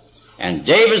blessed, and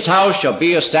David's house shall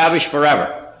be established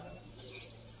forever.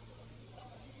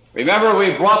 Remember,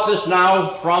 we brought this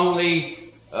now from the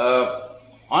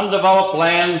undeveloped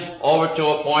land over to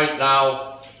a point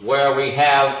now where we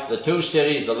have the two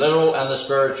cities, the literal and the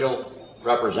spiritual,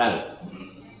 represented.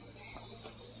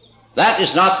 That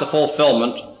is not the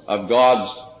fulfillment of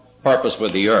God's purpose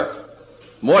with the earth.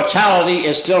 Mortality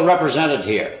is still represented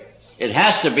here. It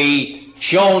has to be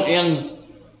shown in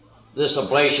this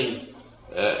oblation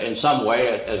in some way,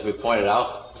 as we pointed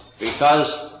out,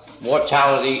 because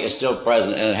mortality is still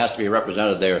present and it has to be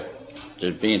represented there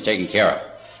as being taken care of.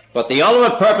 But the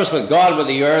ultimate purpose with God with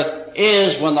the earth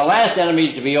is when the last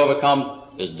enemy to be overcome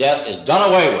is death is done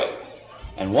away with.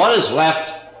 And what is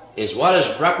left is what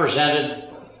is represented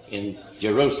in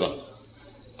Jerusalem.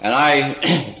 And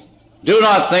I do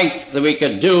not think that we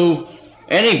could do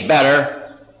any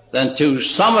better than to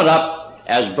sum it up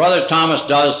as Brother Thomas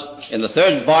does in the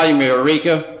third volume of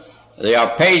Eureka. There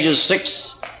are pages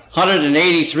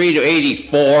 683 to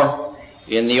 84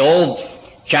 in the old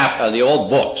the old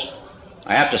books.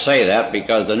 I have to say that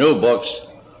because the new books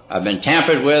have been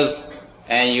tampered with,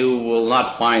 and you will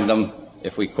not find them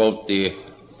if we quote the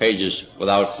pages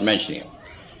without mentioning them.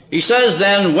 He says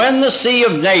then, when the sea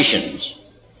of nations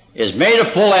is made a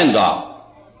full end of,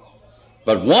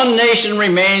 but one nation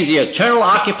remains the eternal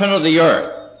occupant of the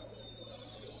earth.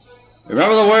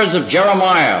 Remember the words of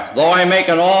Jeremiah, though I make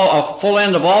a full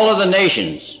end of all of the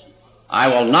nations, I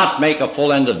will not make a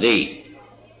full end of thee.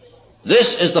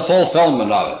 This is the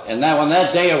fulfillment of it. And that when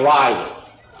that day arises,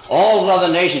 all the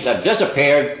other nations have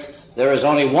disappeared. There is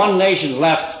only one nation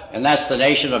left, and that's the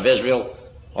nation of Israel,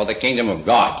 or the kingdom of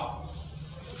God.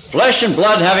 Flesh and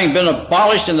blood having been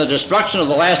abolished in the destruction of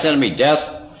the last enemy, death,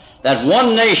 that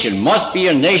one nation must be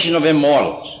a nation of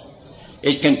immortals.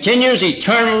 It continues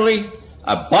eternally,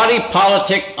 a body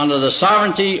politic under the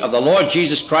sovereignty of the Lord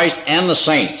Jesus Christ and the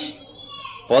saints.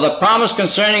 For the promise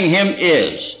concerning him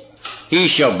is, he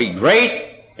shall be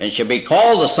great, and shall be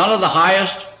called the Son of the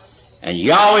Highest, and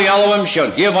Yahweh Elohim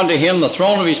shall give unto him the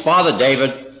throne of his father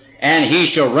David, and he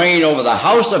shall reign over the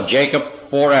house of Jacob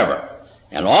forever.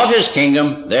 And of his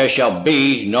kingdom there shall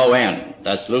be no end.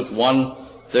 That's Luke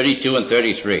 1:32 and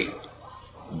 33.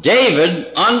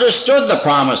 David understood the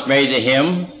promise made to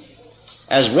him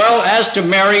as well as to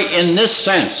Mary in this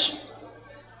sense.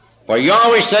 For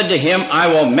Yahweh said to him, I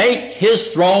will make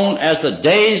his throne as the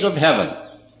days of heaven.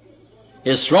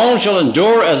 His throne shall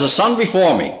endure as the sun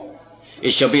before me.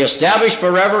 It shall be established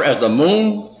forever as the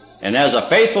moon and as a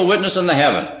faithful witness in the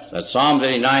heavens. That's Psalm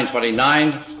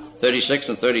 89:29, 36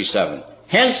 and 37.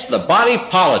 Hence the body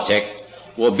politic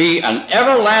will be an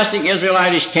everlasting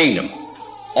Israelitish kingdom,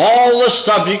 all the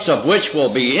subjects of which will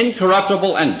be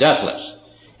incorruptible and deathless,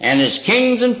 and his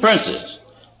kings and princes,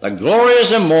 the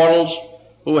glorious immortals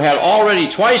who had already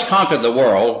twice conquered the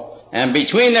world, and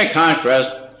between their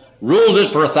conquests ruled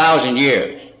it for 1,000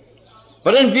 years.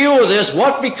 But in view of this,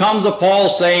 what becomes of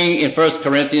Paul's saying in 1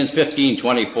 Corinthians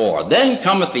 15:24? Then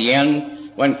cometh the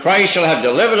end, when Christ shall have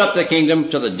delivered up the kingdom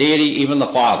to the deity, even the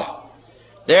Father.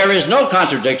 There is no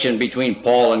contradiction between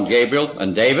Paul and Gabriel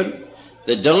and David.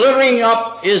 The delivering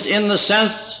up is in the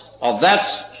sense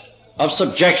of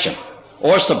subjection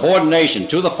or subordination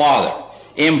to the Father,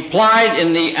 implied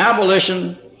in the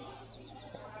abolition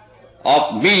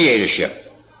of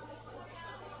mediatorship.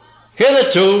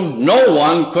 Hitherto, no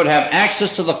one could have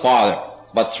access to the Father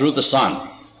but through the Son.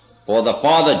 For the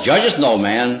Father judgeth no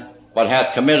man, but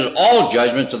hath committed all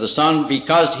judgment to the Son,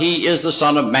 because he is the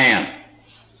Son of Man.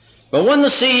 But when the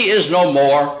sea is no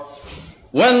more,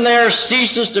 when there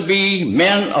ceases to be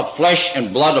men of flesh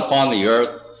and blood upon the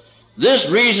earth, this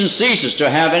reason ceases to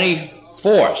have any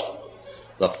force.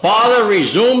 The Father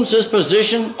resumes his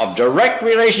position of direct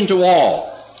relation to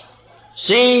all,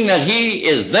 seeing that he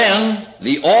is then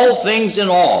the all things in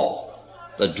all,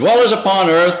 the dwellers upon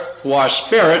earth who are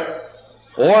spirit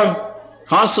or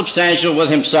consubstantial with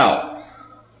himself.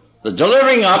 The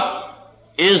delivering up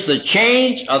is the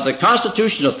change of the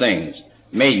constitution of things,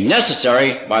 made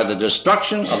necessary by the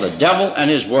destruction of the devil and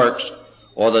his works,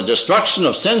 or the destruction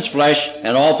of sin's flesh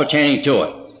and all pertaining to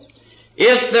it.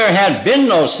 If there had been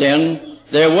no sin,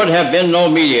 there would have been no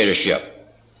mediatorship.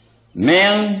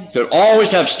 Man could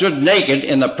always have stood naked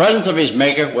in the presence of his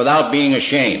Maker without being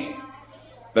ashamed.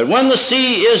 But when the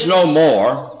sea is no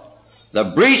more, the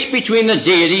breach between the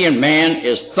deity and man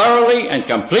is thoroughly and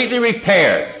completely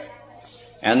repaired,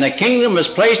 and the kingdom is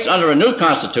placed under a new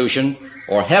constitution,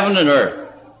 or heaven and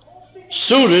earth,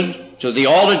 suited to the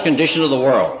altered condition of the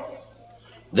world.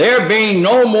 There being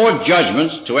no more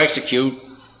judgments to execute,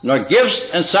 nor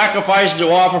gifts and sacrifices to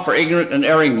offer for ignorant and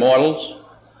erring mortals,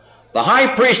 the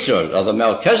high priesthood of the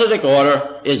Melchizedek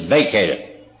order is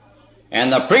vacated,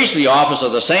 and the priestly office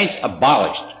of the saints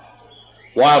abolished,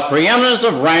 while preeminence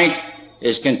of rank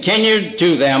is continued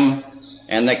to them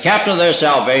and the captain of their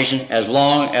salvation as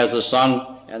long as the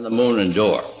sun and the moon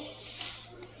endure.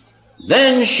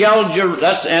 Then shall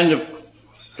that's the end of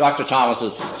Dr.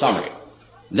 Thomas's summary.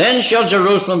 Then shall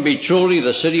Jerusalem be truly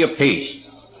the city of peace,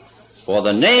 for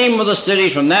the name of the city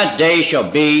from that day shall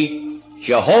be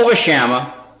Jehovah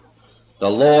Shammah, the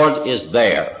Lord is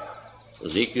there.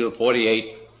 Ezekiel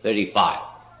 48:35.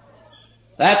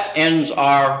 That ends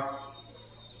our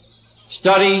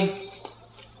study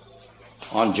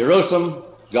on Jerusalem,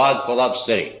 God's beloved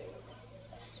city.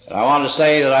 And I want to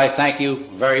say that I thank you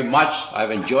very much.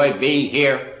 I've enjoyed being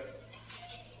here,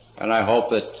 and I hope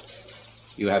that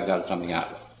you have got something out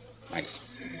of it. Thank you.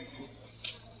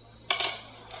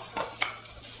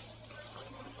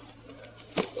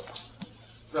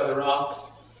 Brother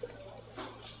Roth,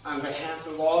 on behalf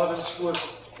of all of us who have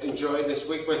enjoyed this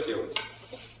week with you,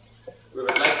 we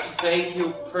would like to thank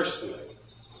you personally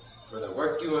for the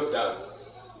work you have done.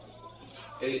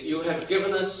 You have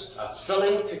given us a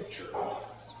thrilling picture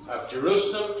of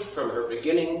Jerusalem from her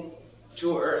beginning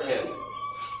to her end.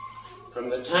 From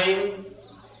the time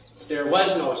there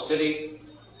was no city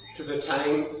to the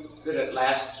time that it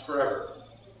lasts forever.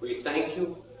 We thank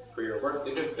you for your work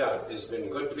that you've done. It's been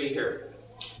good to be here.